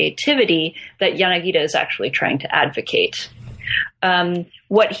its creativity that Yanagita is actually trying to advocate.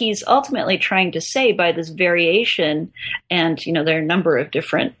 What he's ultimately trying to say by this variation, and there are a number of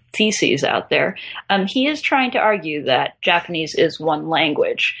different theses out there, he is trying to argue that Japanese is one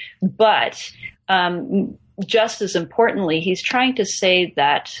language, but just as importantly, he's trying to say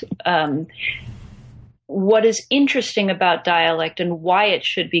that what is interesting about dialect and why it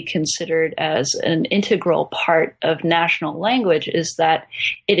should be considered as an integral part of national language is that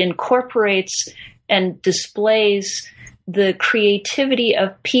it incorporates and displays the creativity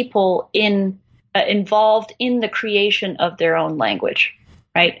of people involved in the creation of their own language,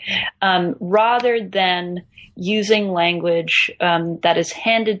 right? Rather than using language that is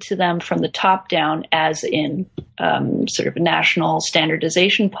handed to them from the top down, as in sort of a national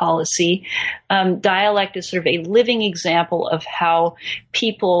standardization policy, dialect is sort of a living example of how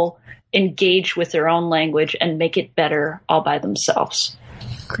people engage with their own language and make it better all by themselves.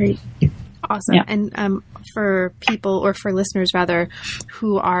 Great. Awesome. Yeah. And for people, or for listeners rather,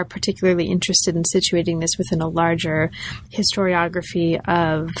 who are particularly interested in situating this within a larger historiography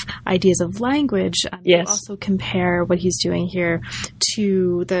of ideas of language, yes, also compare what he's doing here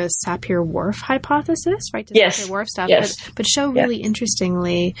to the Sapir-Whorf hypothesis, right? To yes. Sapir-Whorf stuff, yes. but show really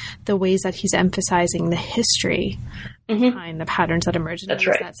interestingly the ways that he's emphasizing the history behind the patterns that emerge. That's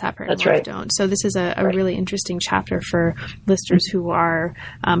right. That Sapir That's and Whorf right. don't. So this is a really interesting chapter for listeners who are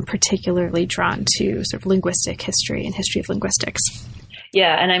particularly drawn to sort of linguistic history and history of linguistics.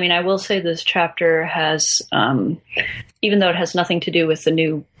 Yeah, and I mean, I will say this chapter has, even though it has nothing to do with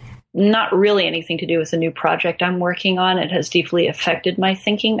not really anything to do with the new project I'm working on, it has deeply affected my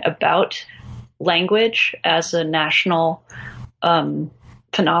thinking about language as a national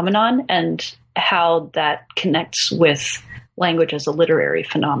phenomenon and how that connects with language as a literary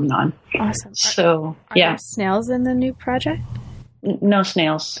phenomenon. Awesome. So, are there snails in the new project? No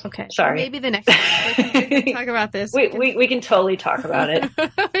snails. Okay. Sorry. Maybe the next time we can talk about this. We can totally talk about it.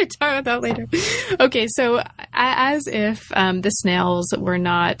 We talk about that later. Okay, so as if the snails were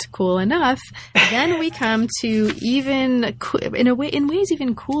not cool enough, then we come to even in ways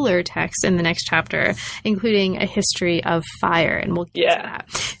even cooler text in the next chapter, including a history of fire, and we'll get to that.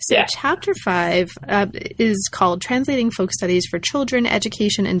 So chapter 5 is called Translating Folk Studies for Children,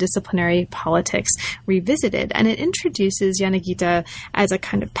 Education and Disciplinary Politics Revisited, and it introduces Yanagita as a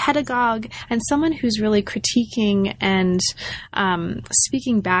kind of pedagogue and someone who's really critiquing and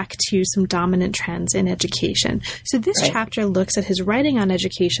speaking back to some dominant trends in education. So this chapter looks at his writing on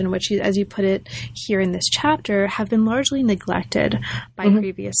education, which, as you put it here in this chapter, have been largely neglected by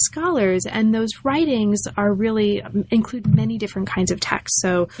previous scholars. And those writings are really include many different kinds of texts.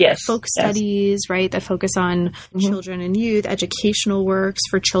 So folk studies, right, that focus on children and youth, educational works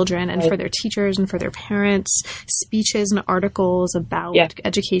for children and for their teachers and for their parents, speeches and articles about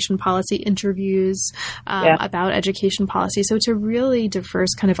education policy, interviews about education policy. So it's a really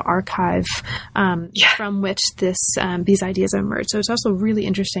diverse kind of archive from which these ideas emerge. So it's also really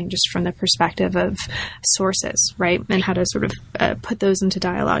interesting just from the perspective of sources, right? And how to sort of put those into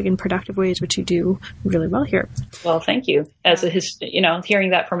dialogue in productive ways, which you do really well here. Well, thank you. As hearing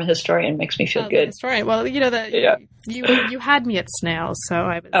that from a historian makes me feel good. Historian. Well, you had me at snails, so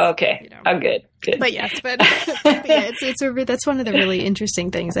I was. Oh, okay. I'm good. Good. But yes, that's one of the really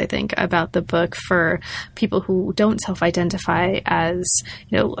interesting things I think about the book for people who don't self-identify as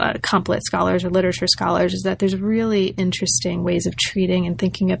complet scholars or literature scholars, is that there's really interesting ways of treating and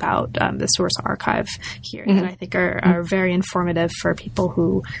thinking about the source archive here that I think are very informative for people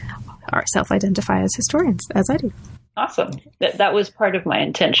who are self-identify as historians, as I do. Awesome. That was part of my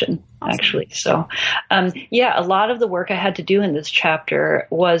intention, actually. So, a lot of the work I had to do in this chapter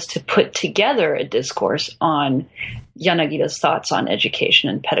was to put together a discourse on Yanagita's thoughts on education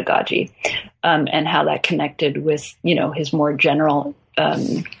and pedagogy, and how that connected with, his more general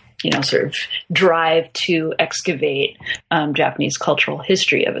sort of drive to excavate Japanese cultural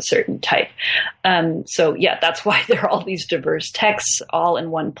history of a certain type. So yeah, that's why there are all these diverse texts all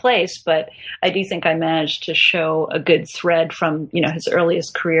in one place. But I do think I managed to show a good thread from, his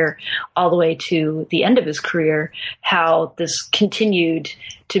earliest career all the way to the end of his career, how this continued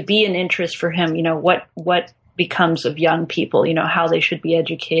to be an interest for him, what becomes of young people, how they should be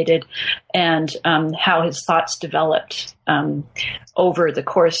educated, and how his thoughts developed over the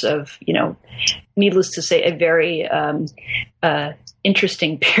course of, needless to say, a very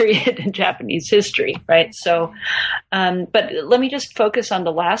interesting period in Japanese history, right? So, but let me just focus on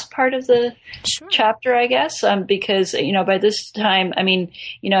the last part of the chapter, I guess, because, by this time,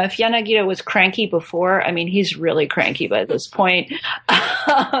 if Yanagira was cranky before, he's really cranky by this point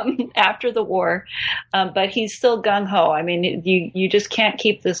after the war, but he's still gung-ho. You just can't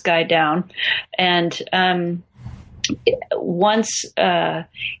keep this guy down. And once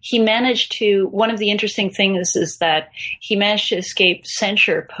he managed to, one of the interesting things is that he managed to escape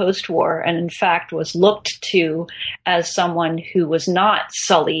censure post-war, and in fact was looked to as someone who was not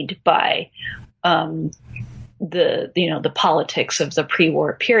sullied by the politics of the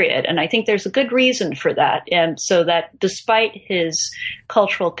pre-war period. And I think there's a good reason for that. And so that despite his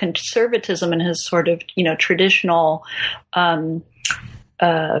cultural conservatism and his sort of, traditional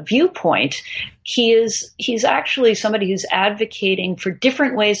viewpoint, he's actually somebody who's advocating for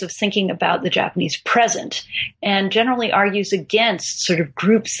different ways of thinking about the Japanese present, and generally argues against sort of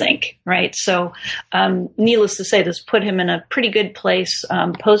groupthink, right? So, needless to say, this put him in a pretty good place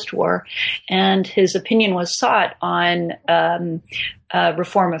post-war, and his opinion was sought on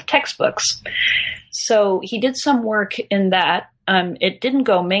reform of textbooks. So he did some work in that. It didn't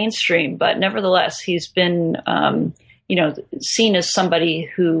go mainstream, but nevertheless, he's been seen as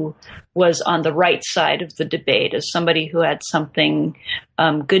somebody who was on the right side of the debate, as somebody who had something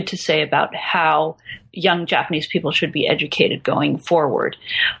good to say about how young Japanese people should be educated going forward.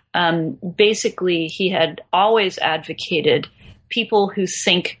 Basically, he had always advocated people who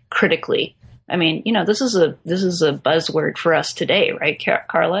think critically. This is a buzzword for us today, right,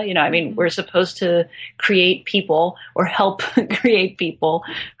 Carla? We're supposed to create people or help create people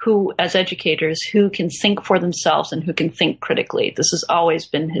who, as educators, who can think for themselves and who can think critically. This has always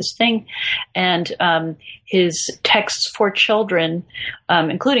been his thing. And his texts for children,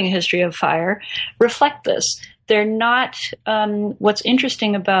 including A History of Fire, reflect this. They're not, what's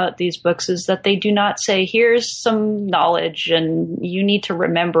interesting about these books is that they do not say, here's some knowledge and you need to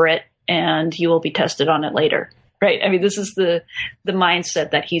remember it, and you will be tested on it later, right? This is the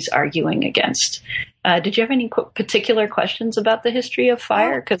mindset that he's arguing against. Did you have any particular questions about the History of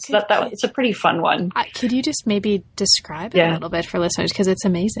Fire? Because it's a pretty fun one. Could you just maybe describe it a little bit for listeners? Because it's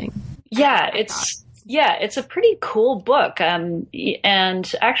amazing. Yeah, it's a pretty cool book.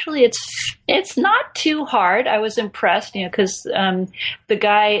 And actually it's not too hard. I was impressed, because the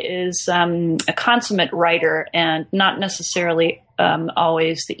guy is a consummate writer and not necessarily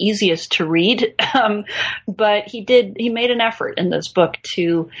always the easiest to read. But he made an effort in this book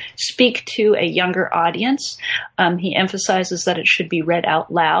to speak to a younger audience. He emphasizes that it should be read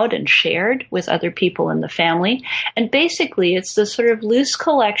out loud and shared with other people in the family. And basically it's this sort of loose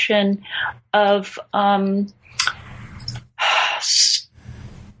collection of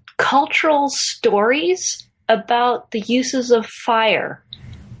cultural stories about the uses of fire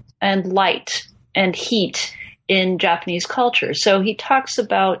and light and heat in Japanese culture. So he talks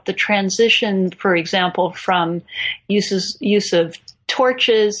about the transition, for example, from use of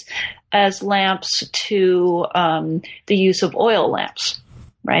torches as lamps to the use of oil lamps,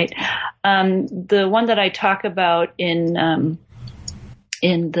 right? The one that I talk about in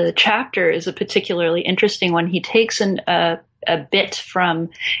the chapter is a particularly interesting one. He takes a bit from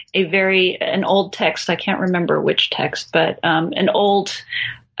an old text. I can't remember which text, but an old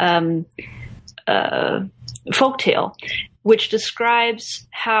folktale, which describes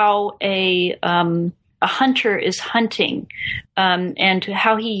how a hunter is hunting, and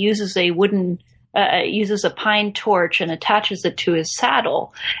how he uses uses a pine torch and attaches it to his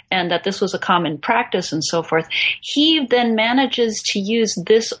saddle, and that this was a common practice and so forth. He then manages to use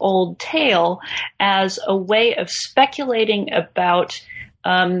this old tale as a way of speculating about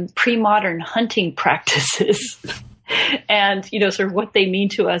pre-modern hunting practices. And, sort of what they mean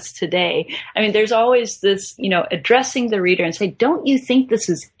to us today. There's always this, addressing the reader and say, don't you think this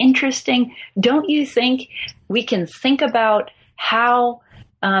is interesting? Don't you think we can think about how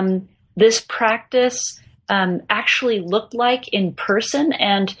this practice actually looked like in person,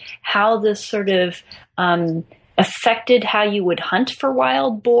 and how this sort of affected how you would hunt for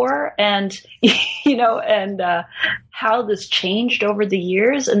wild boar, and how this changed over the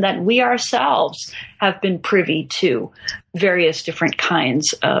years, and that we ourselves have been privy to various different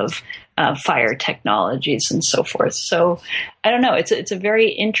kinds of fire technologies and so forth. So I don't know. It's a very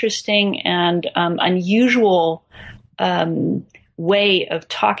interesting and unusual way of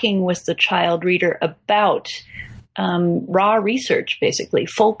talking with the child reader about raw research, basically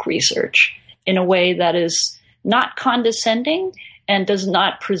folk research, in a way that is not condescending and does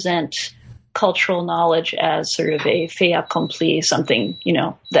not present cultural knowledge as sort of a fait accompli, something,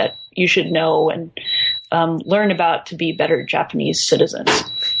 that you should know and learn about to be better Japanese citizens.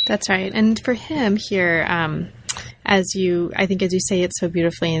 That's right. And for him here, as you say it so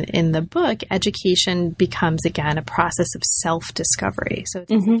beautifully in the book, education becomes, again, a process of self-discovery. So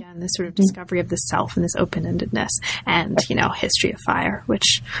it's, again, this sort of discovery of the self and this open-endedness and, history of fire,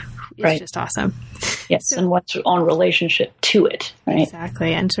 which is just awesome. Yes, so, and what's your own relationship to it, right?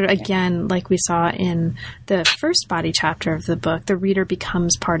 Exactly. And sort of, again, like we saw in the first body chapter of the book, the reader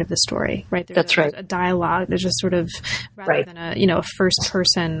becomes part of the story, right? That's right. A dialogue. There's just sort of, rather than a first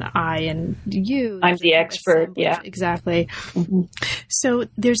person, I and you. I'm the expert, Exactly. So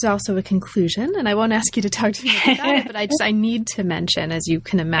there's also a conclusion, and I won't ask you to talk to me about it, but I need to mention, as you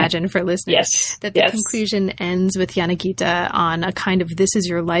can imagine for listeners, that the conclusion ends with Yanagita on a kind of This Is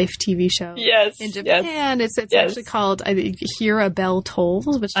Your Life TV show in Japan. It's actually called Hear a Bell Tolls,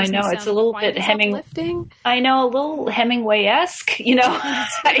 which I know it's a little bit uplifting. I know, a little Hemingway-esque.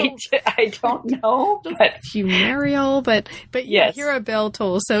 I don't know, but funereal, but Hear a Bell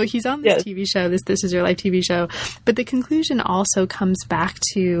Tolls. So he's on this TV show, this Is Your Life TV show. But the conclusion also comes back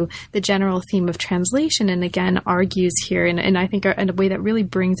to the general theme of translation, and again argues here, and I think in a way that really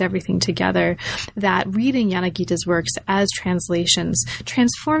brings everything together, that reading Yanagita's works as translations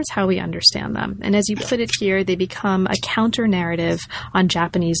transforms how we understand them. And as you put it here, they become a counter-narrative on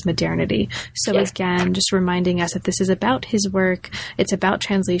Japanese modernity. So again, just reminding us that this is about his work, it's about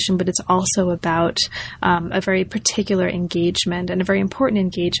translation, but it's also about a very particular engagement, and a very important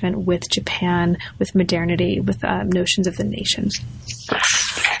engagement with Japan, with modernity, with notions of the nation.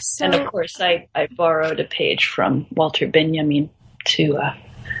 So, and of course, I borrowed a page from Walter Benjamin to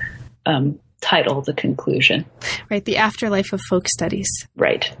title the conclusion. Right, The Afterlife of Folk Studies.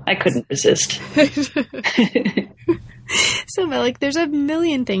 Right, I couldn't resist. So, Melik, there's a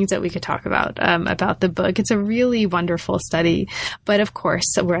million things that we could talk about the book. It's a really wonderful study, but of course,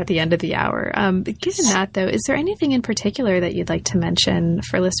 we're at the end of the hour. Given that, though, is there anything in particular that you'd like to mention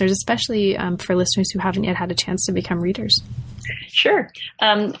for listeners, especially for listeners who haven't yet had a chance to become readers? Sure.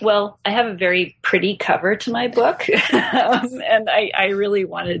 Well, I have a very pretty cover to my book, and I really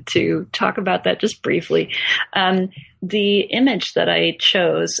wanted to talk about that just briefly. The image that I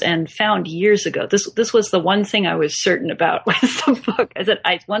chose and found years ago, this was the one thing I was certain about with the book. I said,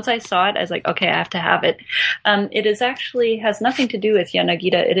 once I saw it, I was like, okay, I have to have it. It is actually has nothing to do with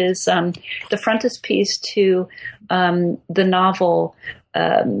Yanagita. It is the frontispiece to the novel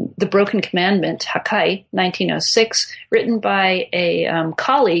The Broken Commandment, Hakai, 1906, written by a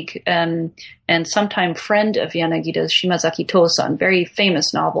colleague and sometime friend of Yanagita's, Shimazaki Tosan, very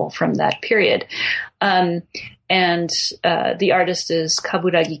famous novel from that period. And the artist is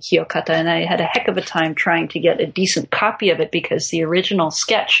Kaburagi Kiyokata, and I had a heck of a time trying to get a decent copy of it because the original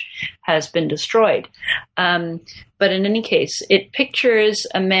sketch has been destroyed. But in any case, it pictures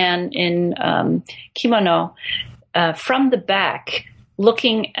a man in kimono from the back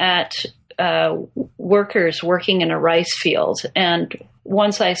looking at workers working in a rice field. And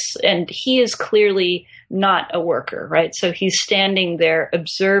he is clearly not a worker, right? So he's standing there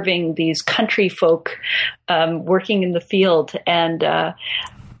observing these country folk working in the field, and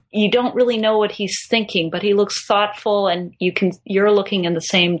you don't really know what he's thinking, but he looks thoughtful, and you're looking in the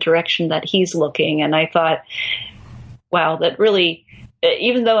same direction that he's looking. And I thought, wow, that really,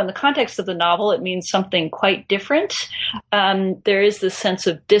 even though in the context of the novel it means something quite different, there is this sense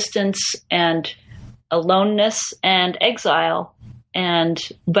of distance and aloneness and exile,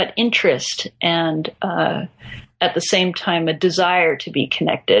 but interest, and at the same time a desire to be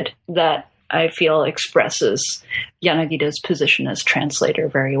connected that I feel expresses Yanagita's position as translator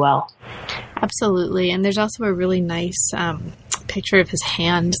very well. Absolutely. And there's also a really nice picture of his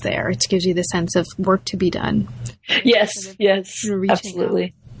hand there. It gives you the sense of work to be done. Yes, absolutely.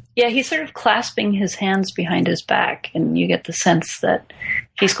 Out. Yeah, he's sort of clasping his hands behind his back, and you get the sense that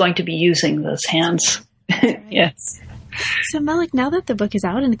he's going to be using those hands. Right. Yes. So, Melik, now that the book is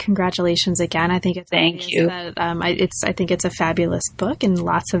out, and congratulations again, I think it's Thank you. That, I think it's a fabulous book in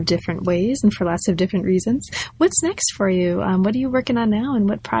lots of different ways and for lots of different reasons. What's next for you? What are you working on now, and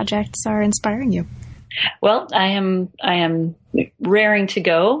what projects are inspiring you? Well, I am raring to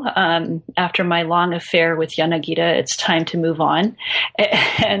go. After my long affair with Yanagita, it's time to move on.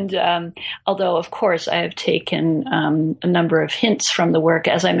 And although, of course, I have taken a number of hints from the work,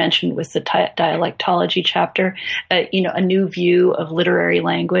 as I mentioned with the dialectology chapter, a new view of literary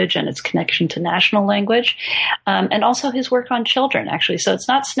language and its connection to national language, and also his work on children, actually. So it's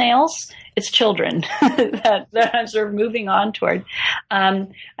not snails. It's children that I'm sort of moving on toward.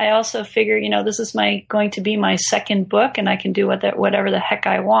 I also figure, this is going to be my second book, and I can do whatever the heck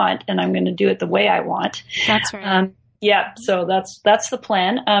I want, and I'm going to do it the way I want. That's right. So that's the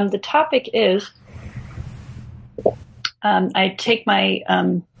plan. The topic is, I take my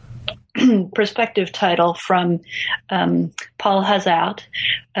perspective title from Paul Hazard,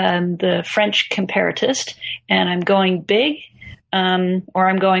 the French comparatist, and I'm going big. Or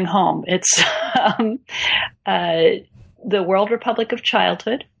I'm going home. It's the World Republic of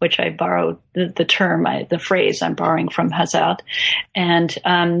Childhood, which I borrowed the phrase I'm borrowing from Hazard, and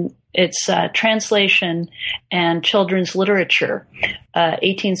it's translation and children's literature,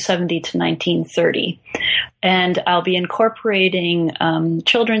 1870 to 1930. And I'll be incorporating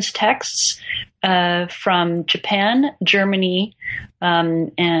children's texts from Japan, Germany,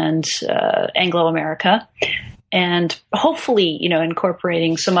 and Anglo-America. And hopefully,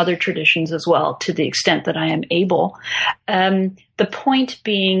 incorporating some other traditions as well to the extent that I am able. The point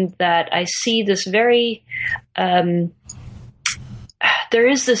being that I see this there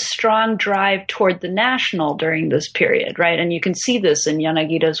is this strong drive toward the national during this period, right? And you can see this in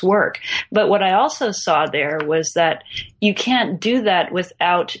Yanagita's work. But what I also saw there was that you can't do that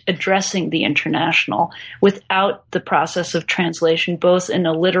without addressing the international, without the process of translation, both in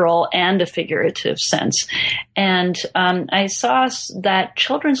a literal and a figurative sense. And I saw that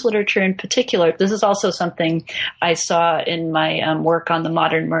children's literature in particular, this is also something I saw in my work on the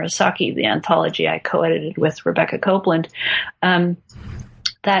modern Murasaki, the anthology I co-edited with Rebecca Copeland,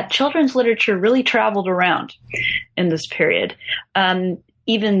 that children's literature really traveled around in this period,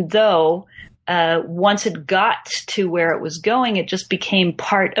 even though once it got to where it was going, it just became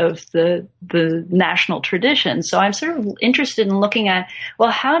part of the national tradition. So I'm sort of interested in looking at, well,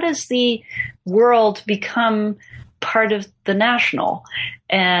 how does the world become part of the national?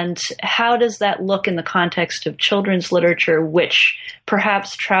 And how does that look in the context of children's literature, which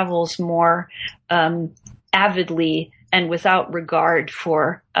perhaps travels more avidly and without regard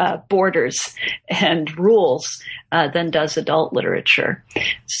for borders and rules than does adult literature.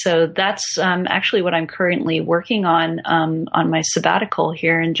 So that's actually what I'm currently working on my sabbatical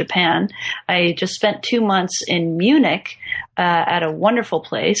here in Japan. I just spent 2 months in Munich at a wonderful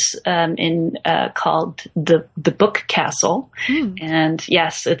place called the Book Castle. And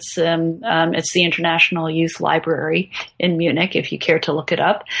yes, it's the International Youth Library in Munich, if you care to look it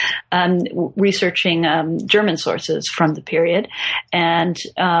up, researching German sources from the period. And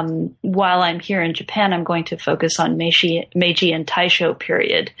while I'm here in Japan, I'm going to focus on Meiji and Taisho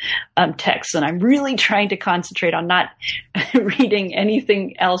period texts. And I'm really trying to concentrate on not reading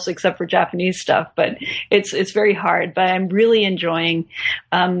anything else except for Japanese stuff, but it's very hard. But I'm really enjoying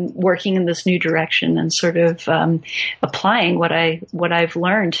working in this new direction and sort of applying what I've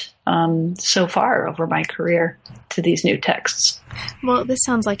learned so far over my career to these new texts. Well, this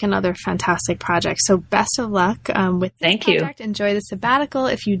sounds like another fantastic project. So best of luck with this project. You. Enjoy the sabbatical.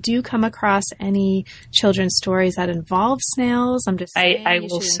 If you do come across any children's stories that involve snails, I'm just saying I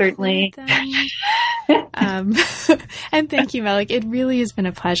will certainly. And thank you, Melik. It really has been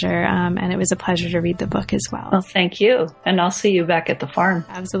a pleasure, and it was a pleasure to read the book as well. Well, thank you. And I'll see you back at the farm.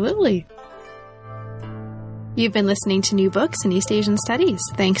 Absolutely. You've been listening to New Books in East Asian Studies.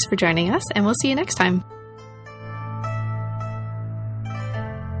 Thanks for joining us, and we'll see you next time.